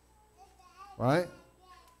 Right?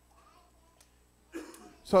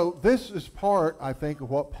 So this is part, I think, of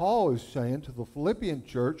what Paul is saying to the Philippian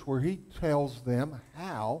church, where he tells them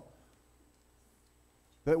how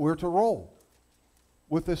that we're to roll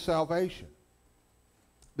with this salvation.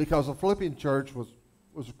 Because the Philippian church was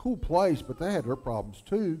a cool place, but they had their problems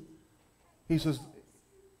too. He says,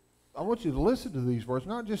 I want you to listen to these words,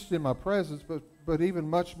 not just in my presence, but even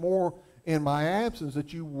much more in my absence,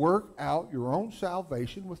 that you work out your own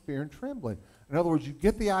salvation with fear and trembling. In other words, you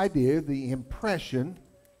get the idea, the impression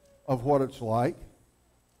of what it's like,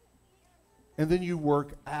 and then you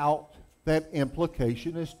work out that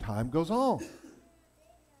implication as time goes on.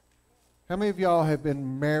 How many of y'all have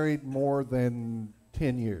been married more than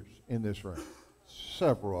 10 years in this room?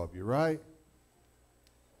 Several of you, right?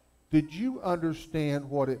 Did you understand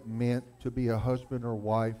what it meant to be a husband or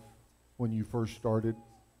wife when you first started?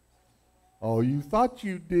 Oh, you thought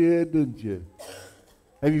you did, didn't you?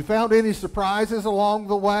 Have you found any surprises along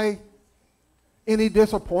the way? Any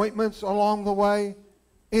disappointments along the way?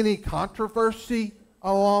 Any controversy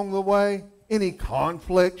along the way? Any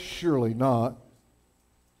conflict? Surely not.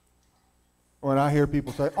 When I hear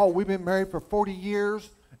people say, oh, we've been married for 40 years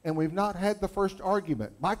and we've not had the first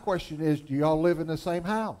argument. My question is, do y'all live in the same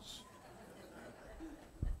house?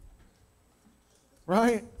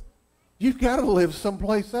 Right? You've got to live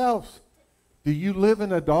someplace else. Do you live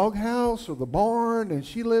in a doghouse or the barn and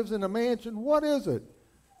she lives in a mansion? What is it?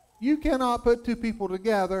 You cannot put two people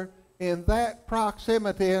together in that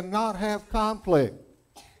proximity and not have conflict.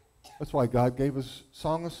 That's why God gave us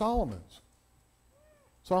Song of Solomon's.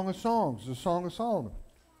 Song of Songs, the Song of Solomon.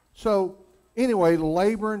 So, anyway,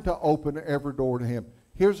 laboring to open every door to Him.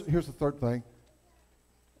 Here's the third thing,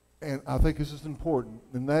 and I think this is important,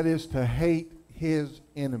 and that is to hate His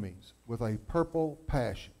enemies with a purple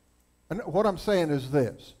passion. And what I'm saying is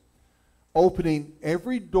this: opening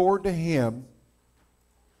every door to Him.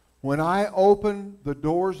 When I open the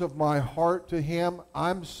doors of my heart to Him,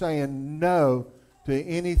 I'm saying no to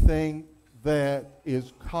anything that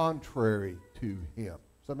is contrary to Him.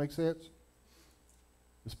 Does that make sense?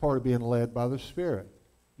 It's part of being led by the Spirit.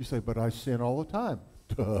 You say, but I sin all the time.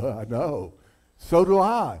 Duh, I know. So do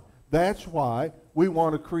I. That's why we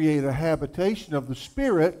want to create a habitation of the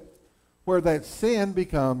Spirit where that sin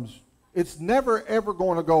becomes, it's never ever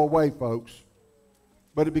going to go away, folks,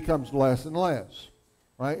 but it becomes less and less.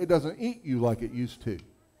 Right? It doesn't eat you like it used to.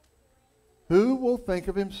 Who will think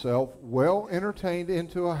of himself well entertained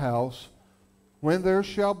into a house when there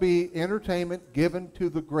shall be entertainment given to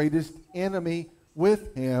the greatest enemy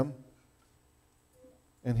with him,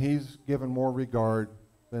 and he's given more regard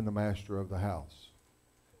than the master of the house?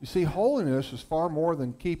 You see, holiness is far more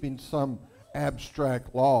than keeping some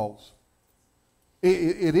abstract laws.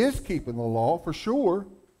 It is keeping the law, for sure,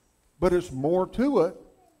 but it's more to it,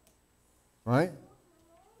 right?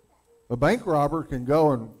 A bank robber can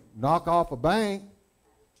go and knock off a bank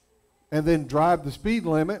and then drive the speed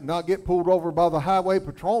limit and not get pulled over by the highway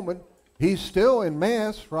patrolman. He's still in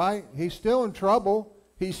mess, right? He's still in trouble.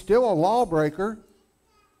 He's still a lawbreaker.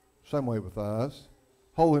 Same way with us.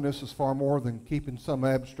 Holiness is far more than keeping some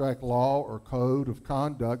abstract law or code of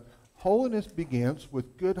conduct. Holiness begins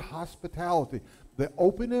with good hospitality, the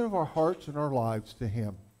opening of our hearts and our lives to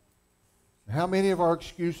Him. How many of our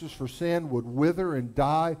excuses for sin would wither and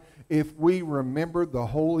die if we remembered the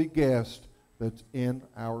holy guest that's in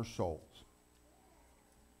our souls?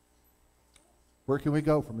 Where can we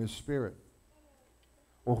go from His Spirit?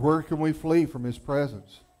 Or where can we flee from His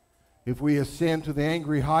presence? If we ascend to the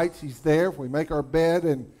angry heights, He's there. If we make our bed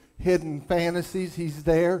in hidden fantasies, He's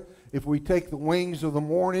there. If we take the wings of the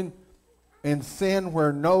morning and sin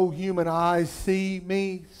where no human eyes see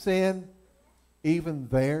me sin, even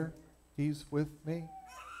there He's with me.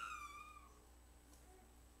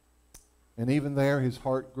 And even there His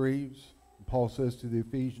heart grieves. Paul says to the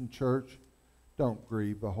Ephesian church, don't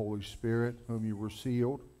grieve the Holy Spirit, whom you were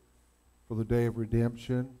sealed for the day of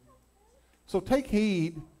redemption. So take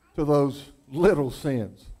heed to those little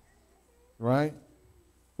sins, right?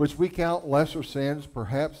 Which we count lesser sins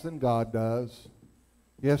perhaps than God does.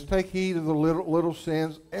 Yes, take heed of the little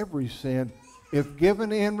sins. Every sin, if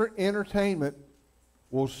given entertainment,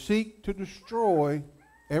 will seek to destroy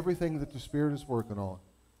everything that the Spirit is working on.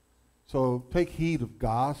 So take heed of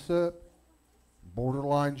gossip,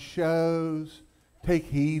 borderline shows. Take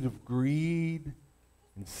heed of greed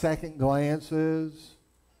and second glances.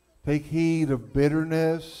 Take heed of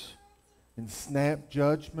bitterness and snap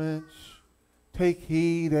judgments. Take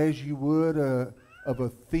heed as you would of a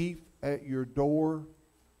thief at your door.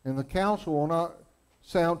 And the counsel will not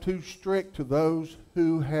sound too strict to those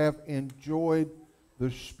who have enjoyed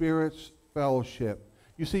the Spirit's fellowship.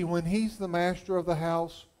 You see, when he's the master of the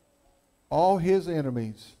house, all his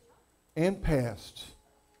enemies and pests,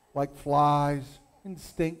 like flies and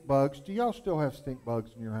stink bugs. Do y'all still have stink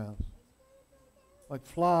bugs in your house? Like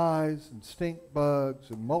flies and stink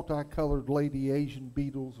bugs and multicolored lady Asian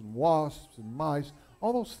beetles and wasps and mice,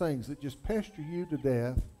 all those things that just pester you to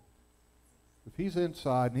death. If he's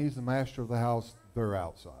inside and he's the master of the house, they're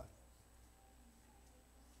outside.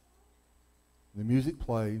 The music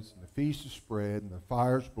plays, and the feast is spread, and the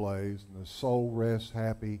fires blaze, and the soul rests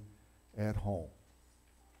happy at home.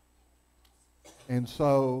 And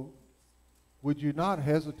so, would you not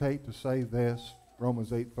hesitate to say this,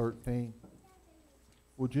 Romans 8:13?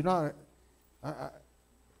 Would you not,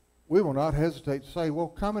 we will not hesitate to say, well,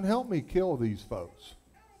 come and help me kill these folks.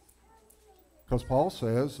 Because Paul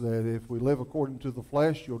says that if we live according to the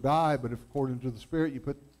flesh, you'll die, but if according to the Spirit you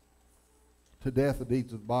put to death the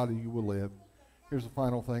deeds of the body, you will live. Here's the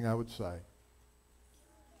final thing I would say.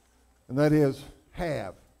 And that is,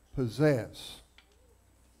 have, possess,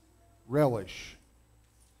 relish,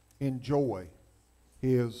 enjoy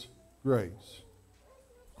His grace.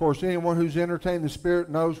 Of course, anyone who's entertained the Spirit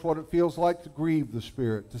knows what it feels like to grieve the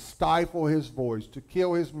Spirit, to stifle His voice, to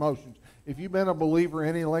kill His emotions. If you've been a believer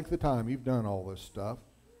any length of time, you've done all this stuff.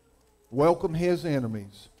 Welcome His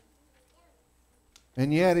enemies.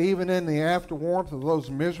 And yet, even in the afterwarmth of those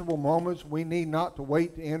miserable moments, we need not to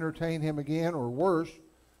wait to entertain Him again, or worse,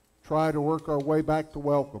 try to work our way back to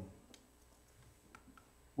welcome.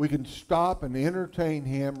 We can stop and entertain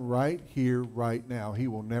Him right here, right now. He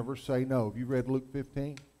will never say no. Have you read Luke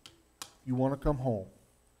 15? You want to come home.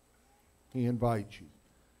 He invites you.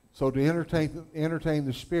 So to entertain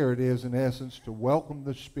the Spirit is, in essence, to welcome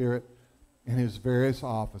the Spirit in His various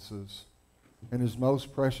offices. And His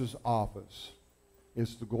most precious office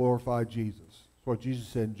is to glorify Jesus. That's what Jesus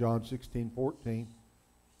said in John 16:14.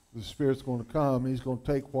 The Spirit's going to come. He's going to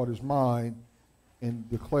take what is mine and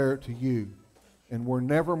declare it to you. And we're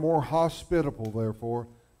never more hospitable, therefore,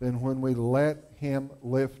 than when we let Him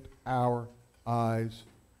lift our eyes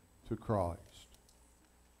to Christ.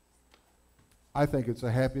 I think it's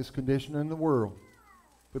the happiest condition in the world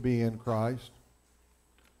to be in Christ.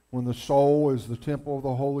 When the soul is the temple of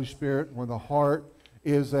the Holy Spirit, when the heart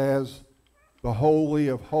is as the Holy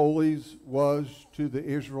of Holies was to the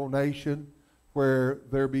Israel nation, where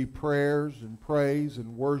there be prayers and praise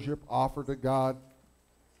and worship offered to God,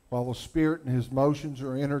 while the Spirit and His motions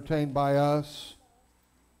are entertained by us,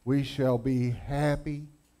 we shall be happy,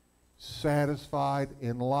 satisfied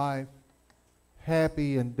in life,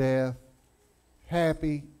 happy in death,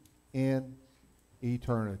 happy in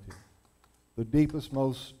eternity. The deepest,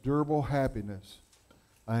 most durable happiness,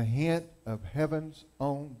 a hint of heaven's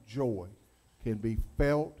own joy, can be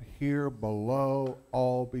felt here below,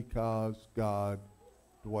 all because God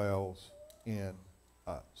dwells in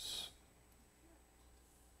us.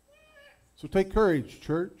 So take courage,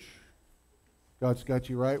 church. God's got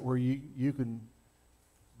you right where you can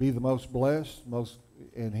be the most blessed,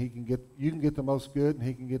 and you can get the most good, and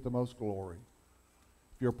He can get the most glory.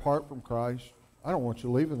 If you're apart from Christ, I don't want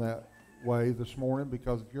you leaving that way this morning,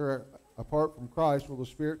 because if you're apart from Christ, well, the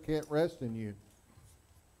Spirit can't rest in you,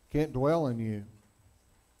 can't dwell in you.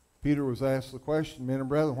 Peter was asked the question, men and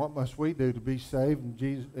brethren, what must we do to be saved?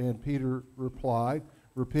 And Peter replied,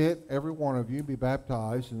 repent, every one of you, be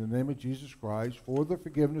baptized in the name of Jesus Christ for the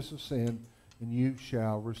forgiveness of sin, and you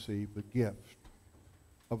shall receive the gift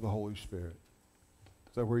of the Holy Spirit.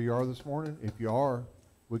 Is that where you are this morning? If you are,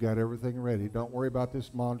 we got everything ready. Don't worry about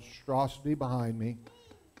this monstrosity behind me.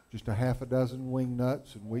 Just a half a dozen wing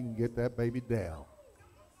nuts, and we can get that baby down.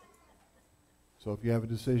 So if you have a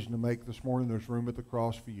decision to make this morning, there's room at the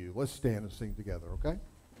cross for you. Let's stand and sing together, okay?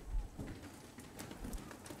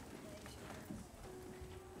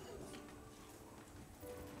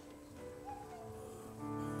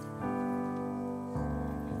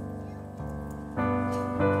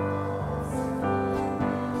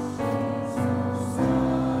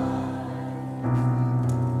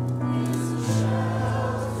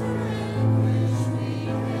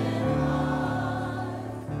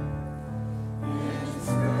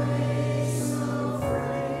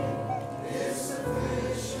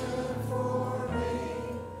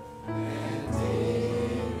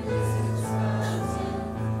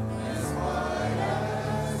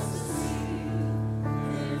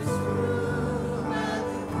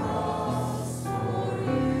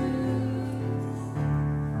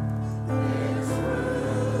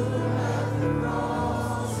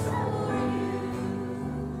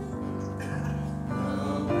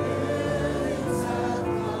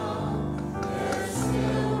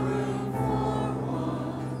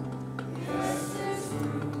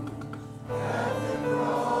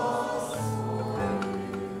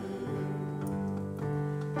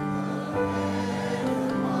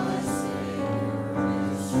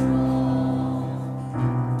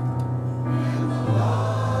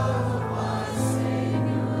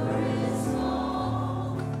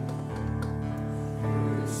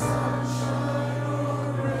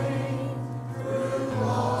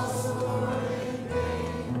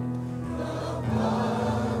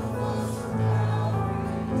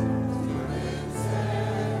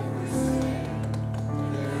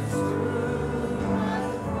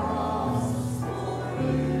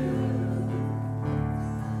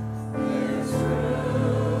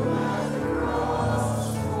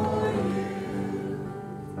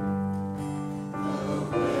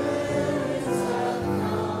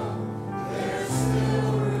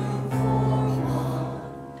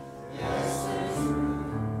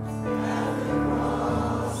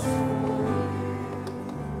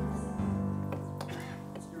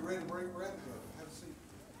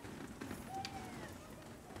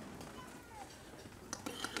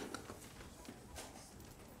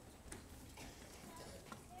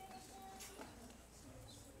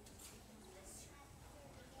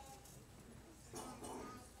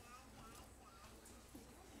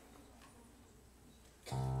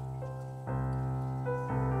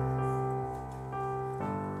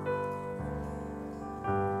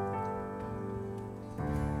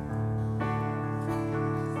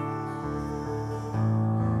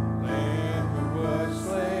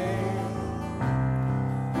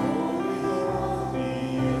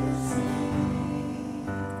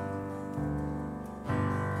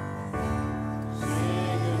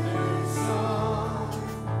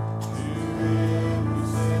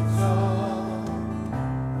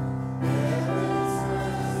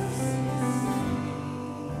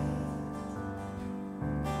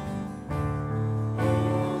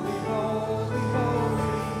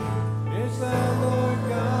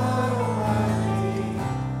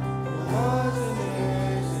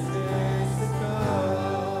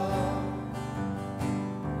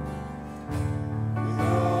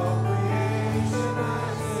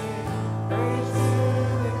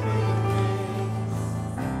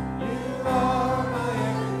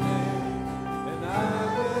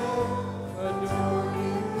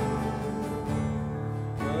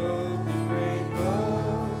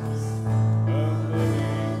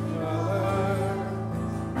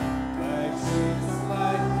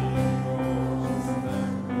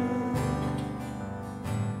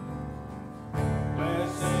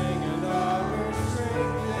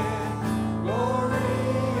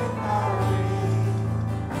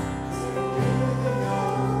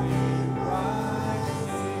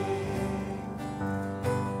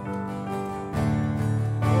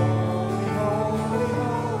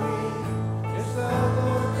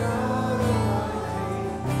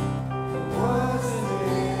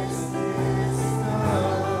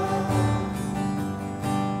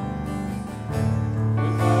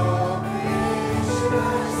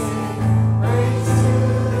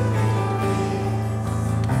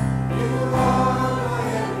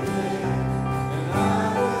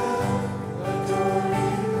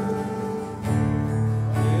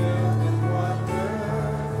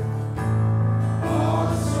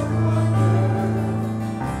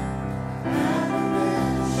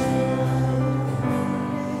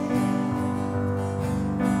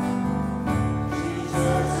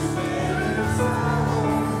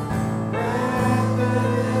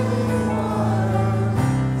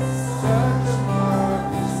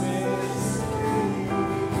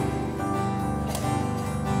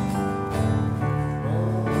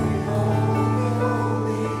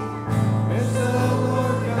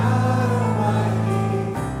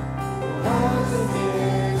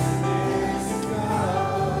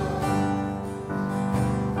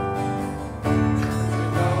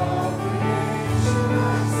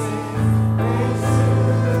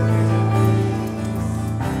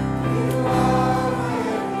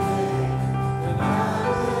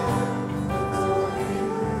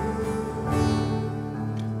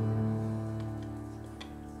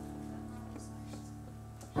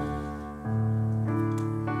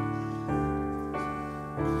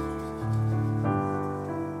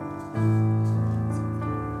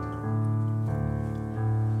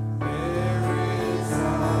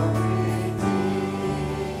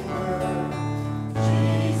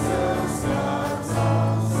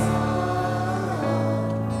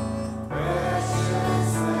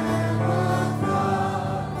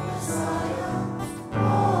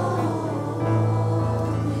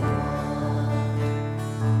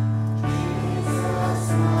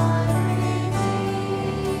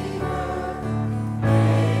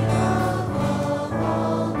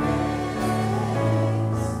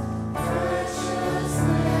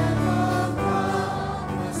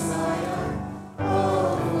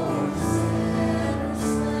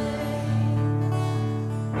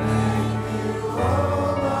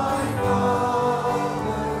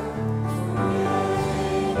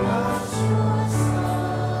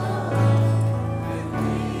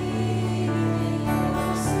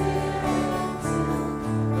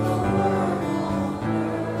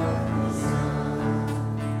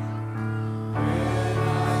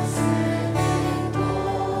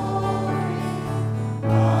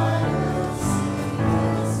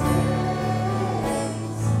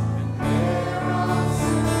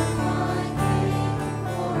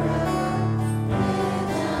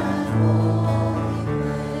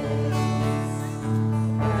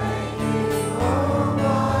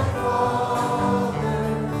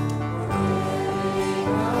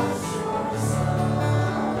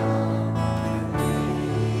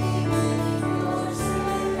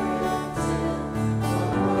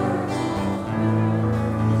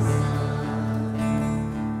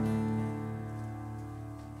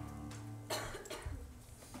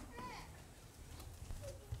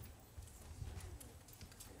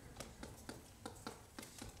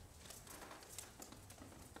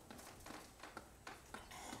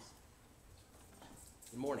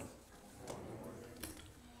 morning.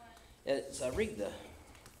 As I read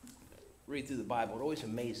through the Bible, it always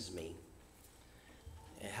amazes me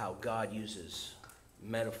at how God uses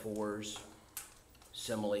metaphors,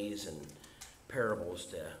 similes, and parables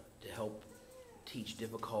to help teach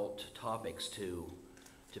difficult topics to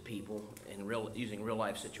people in using real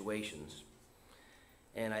life situations.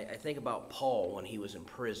 And I think about Paul when he was in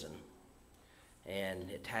prison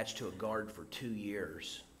and attached to a guard for 2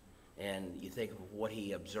 years. And you think of what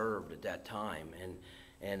he observed at that time.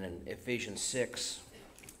 And in Ephesians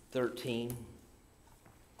 6:13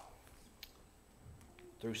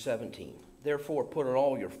 through 17, therefore put on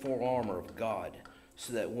all your full armor of God,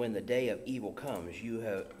 so that when the day of evil comes,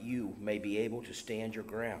 you may be able to stand your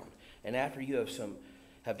ground. And after you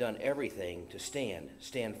have done everything to stand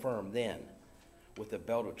firm then, with the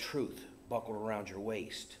belt of truth buckled around your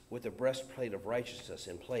waist, with the breastplate of righteousness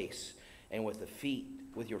in place, and with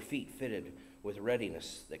your feet fitted with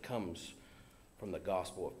readiness that comes from the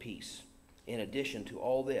gospel of peace. In addition to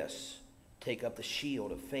all this, take up the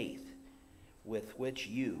shield of faith, with which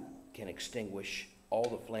you can extinguish all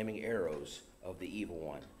the flaming arrows of the evil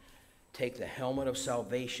one. Take the helmet of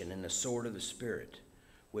salvation and the sword of the Spirit,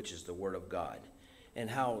 which is the word of God. And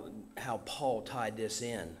how Paul tied this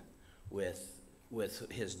in with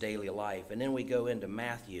his daily life. And then we go into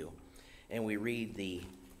Matthew, and we read the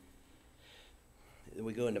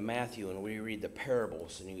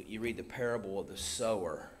parables, and you read the parable of the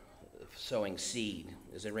sower sowing seed,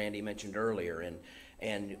 as Randy mentioned earlier,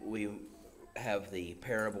 and we have the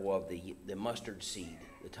parable of the mustard seed,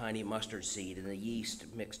 the tiny mustard seed, and the yeast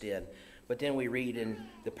mixed in. But then we read in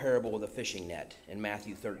the parable of the fishing net in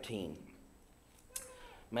Matthew 13.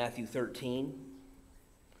 Matthew 13,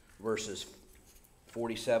 verses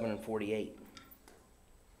 47 and 48.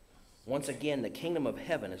 Once again, the kingdom of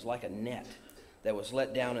heaven is like a net that was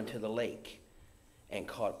let down into the lake and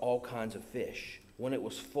caught all kinds of fish. When it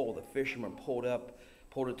was full, the fishermen pulled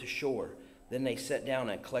it to shore. Then they sat down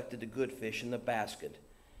and collected the good fish in the basket,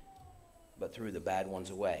 but threw the bad ones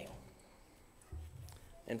away.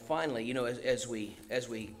 And finally, as we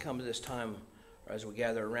come to this time, or as we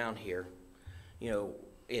gather around here,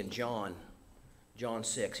 in John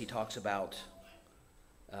 6, he talks about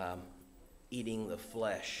eating the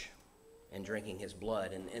flesh and drinking his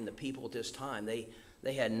blood. And the people at this time, they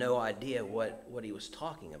had no idea what he was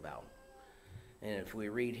talking about. And if we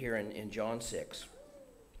read here in John 6,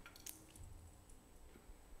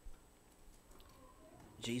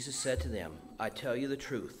 Jesus said to them, I tell you the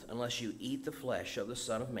truth, unless you eat the flesh of the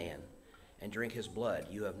Son of Man and drink his blood,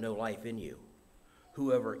 you have no life in you.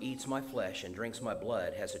 Whoever eats my flesh and drinks my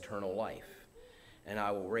blood has eternal life, and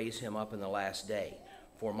I will raise him up in the last day.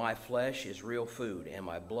 For my flesh is real food, and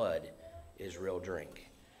my blood is real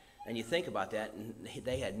drink. And you think about that, and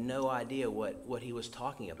they had no idea what he was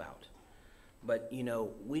talking about. But,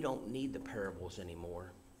 we don't need the parables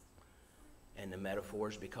anymore and the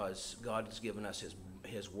metaphors, because God has given us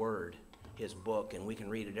his word, his book, and we can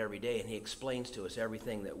read it every day, and he explains to us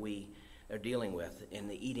everything that we are dealing with. And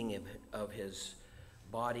the eating of his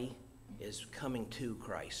body is coming to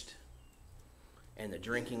Christ, and the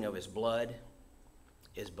drinking of his blood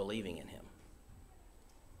is believing in him.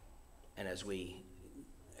 And as we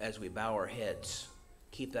bow our heads,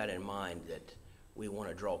 keep that in mind, that we want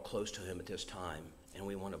to draw close to him at this time, and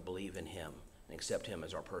we want to believe in him and accept him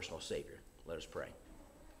as our personal Savior. Let us pray.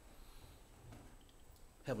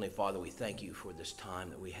 Heavenly Father, we thank you for this time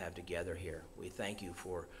that we have together here. We thank you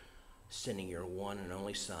for sending your one and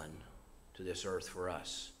only Son to this earth for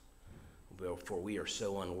us. For we are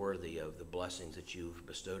so unworthy of the blessings that you've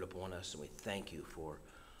bestowed upon us, and we thank you for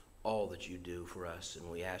all that you do for us. And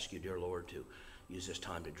we ask you, dear Lord, to use this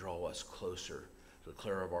time to draw us closer, to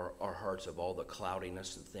clear of our hearts of all the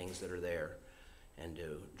cloudiness and things that are there, and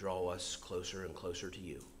to draw us closer and closer to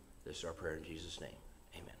you. This is our prayer in Jesus' name.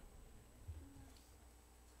 Amen.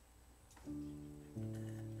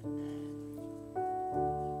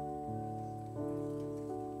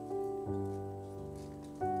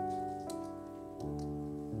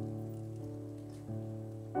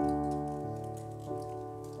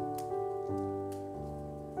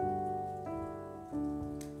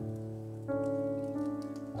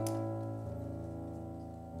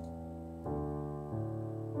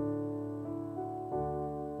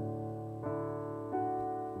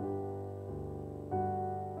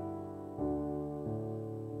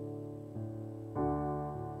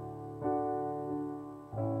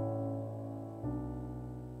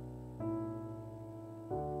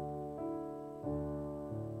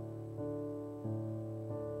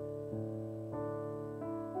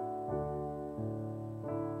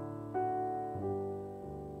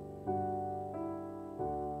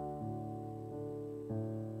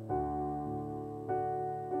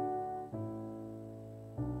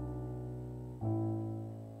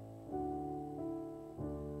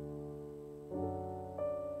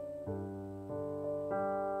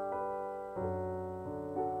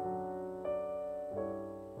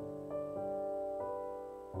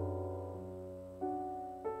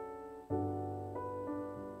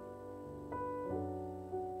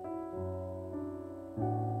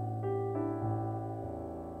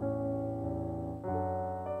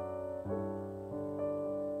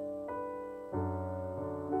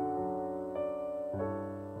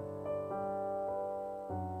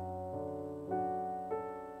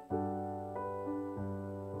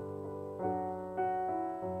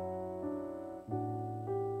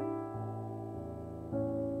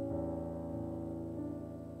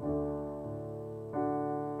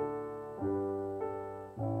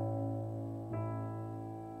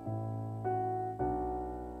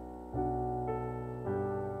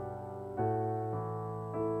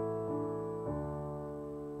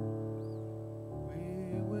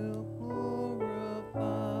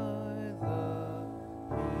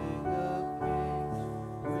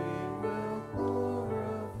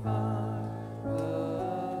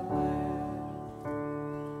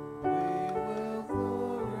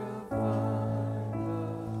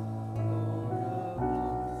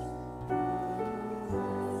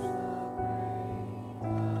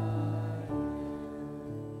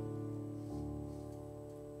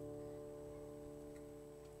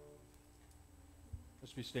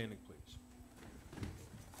 Let's be standing, please.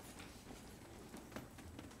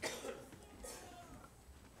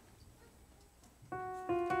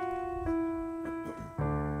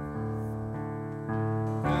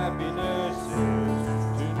 Happiness is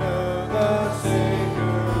to know the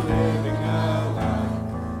Savior living a life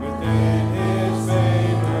within His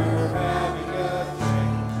favor, having a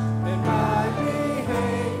change in my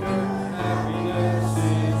behavior. Happiness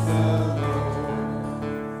is the Lord.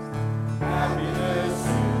 Happiness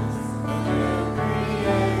is a new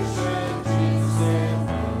creation, Jesus in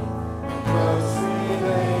me, in close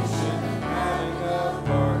relation, having a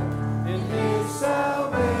part in His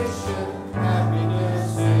salvation.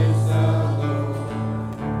 Happiness is the Lord.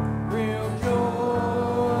 Real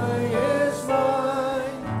joy is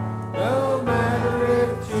mine, no matter if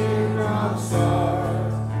teardrops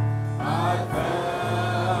start. I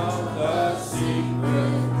found the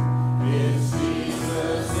secret is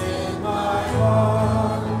Jesus in my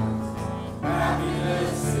heart.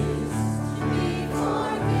 Happiness is to be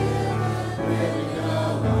forgiven, living a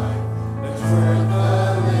life that's worth the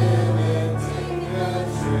living, taking a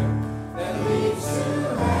trip that leads to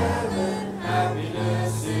heaven.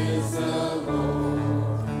 Happiness is the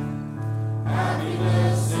Lord.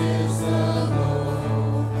 Happiness is the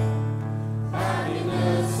Lord.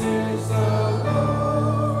 Happiness is the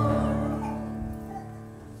Lord.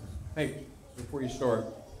 Hey, before you start,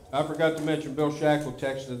 I forgot to mention Bill Shackle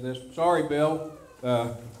texted this. Sorry, Bill.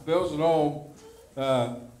 Bill's at home.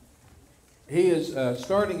 He is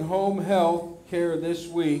starting home health care this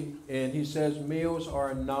week, and he says meals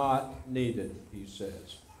are not needed, he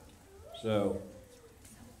says. So,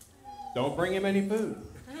 don't bring him any food.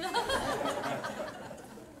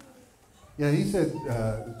 Yeah, he said,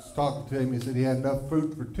 talking to him, he said he had enough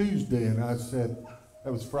food for Tuesday, and I said,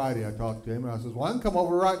 that was Friday I talked to him, and I said, well, I can come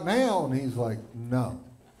over right now, and he's like, no.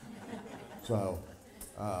 So,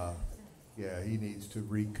 yeah, he needs to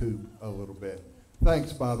recoup a little bit.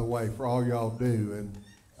 Thanks, by the way, for all y'all do, and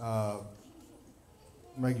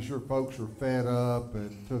making sure folks are fed up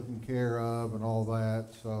and taken care of and all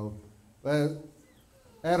that. So,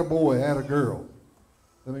 atta boy, atta girl.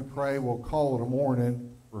 Let me pray. We'll call it a morning.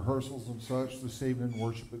 Rehearsals and such this evening.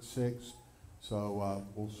 Worship at 6. So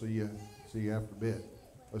we'll see you after a bit.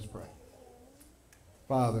 Let's pray.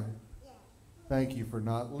 Father, thank you for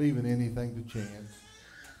not leaving anything to chance.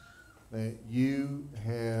 That you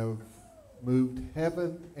have moved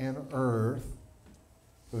heaven and earth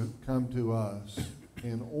to come to us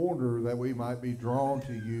in order that we might be drawn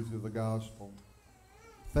to you through the gospel.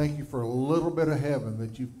 Thank you for a little bit of heaven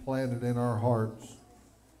that you've planted in our hearts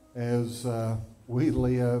as we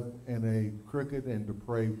live in a crooked and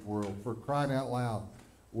depraved world. For crying out loud,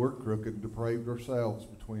 we're crooked and depraved ourselves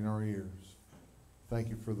between our ears. Thank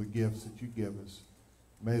you for the gifts that you give us.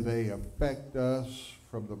 May they affect us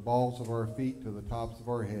from the balls of our feet to the tops of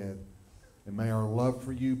our head. And may our love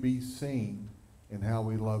for you be seen in how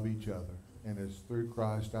we love each other. And it's through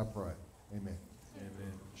Christ I pray. Amen.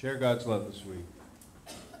 Amen. Share God's love this week.